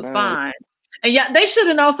motherfucker was fine. And yeah, they should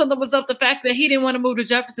have known something was up the fact that he didn't want to move to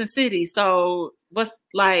Jefferson City. So what's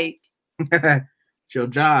like it's your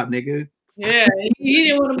job, nigga. Yeah, he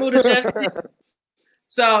didn't want to move to Jefferson City.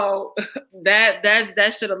 So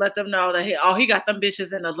that should have let them know that he got them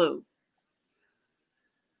bitches in the loop.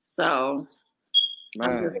 So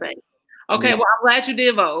I'm just saying. Okay, well, I'm glad you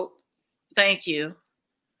did vote. Thank you.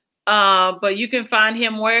 But you can find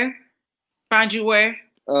him where? Find you where?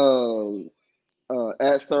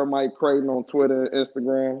 At Sir Mike Creighton on Twitter and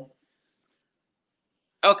Instagram.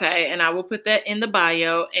 Okay, and I will put that in the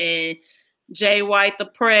bio. And Jay White the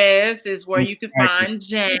Press is where you can find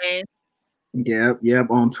Jan. Yep.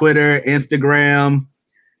 On Twitter, Instagram,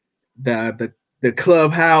 the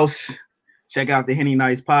Clubhouse. Check out the Henny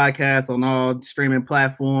Nights podcast on all streaming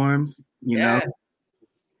platforms. You know.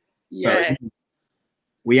 Yeah. So,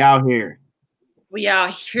 we out here.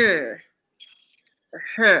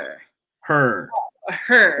 Her.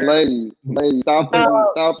 Ladies, stop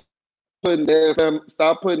putting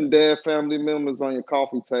dead family members on your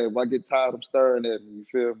coffee table. I get tired of staring at me. You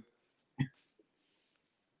feel me?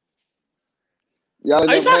 Y'all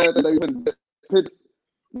never had that.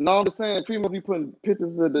 No, I'm just saying, people be putting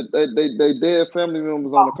pictures of they dead family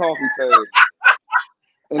members on the coffee table,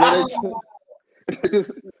 and then they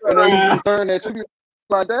just staring at you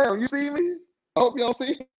like, damn, you see me? I hope you don't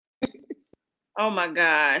see me. Oh my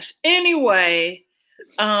gosh. Anyway,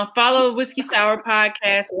 follow Whiskey Sour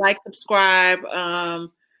Podcast, like, subscribe. I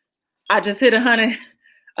just hit 100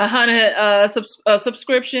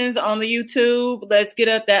 subscriptions on the YouTube. Let's get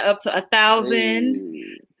up to 1,000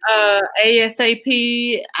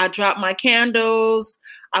 ASAP. I dropped my candles.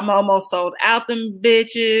 I'm almost sold out them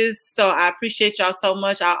bitches. So I appreciate y'all so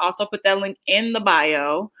much. I'll also put that link in the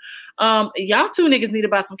bio. Y'all two niggas need to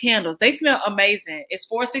buy some candles. They smell amazing. It's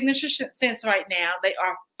 4 signature scents right now. They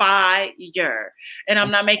are fire. And I'm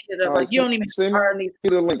not making it up. Like, you don't even send me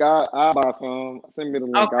the link. I buy some. Send me the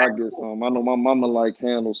link. Okay. I'll get some. I know my mama like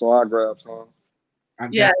candles, so I grab some.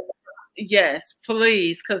 Yes,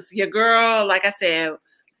 please. Because your girl, like I said,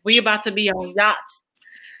 we about to be on yachts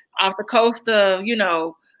off the coast of,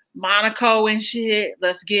 Monaco and shit.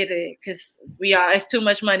 Let's get it. Because it's too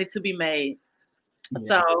much money to be made. Yeah.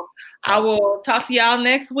 So I will talk to y'all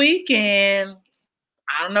next week, and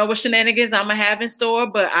I don't know what shenanigans I'm gonna have in store,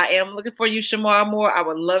 but I am looking for you, Shamar Moore. I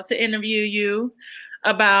would love to interview you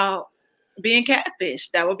about being catfish.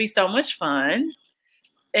 That would be so much fun.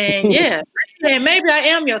 And yeah, maybe I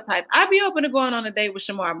am your type. I'd be open to going on a date with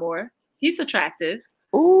Shamar Moore. He's attractive.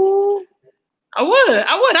 Ooh. I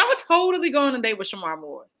would totally go on a date with Shamar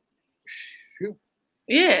Moore.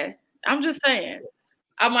 Yeah, I'm just saying.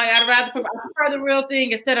 I'd prefer the real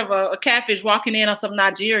thing instead of a catfish walking in on some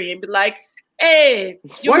Nigerian and be like, hey.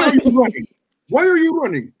 Why are you running? Why are you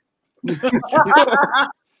running?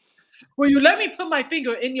 Will you let me put my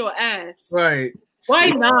finger in your ass? Right. Why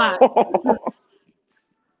not?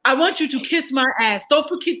 I want you to kiss my ass. Don't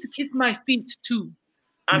forget to kiss my feet too.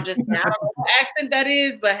 I'm just saying. I don't know what accent that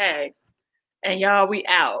is, but hey. And y'all, we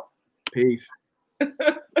out. Peace.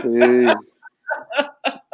 Peace.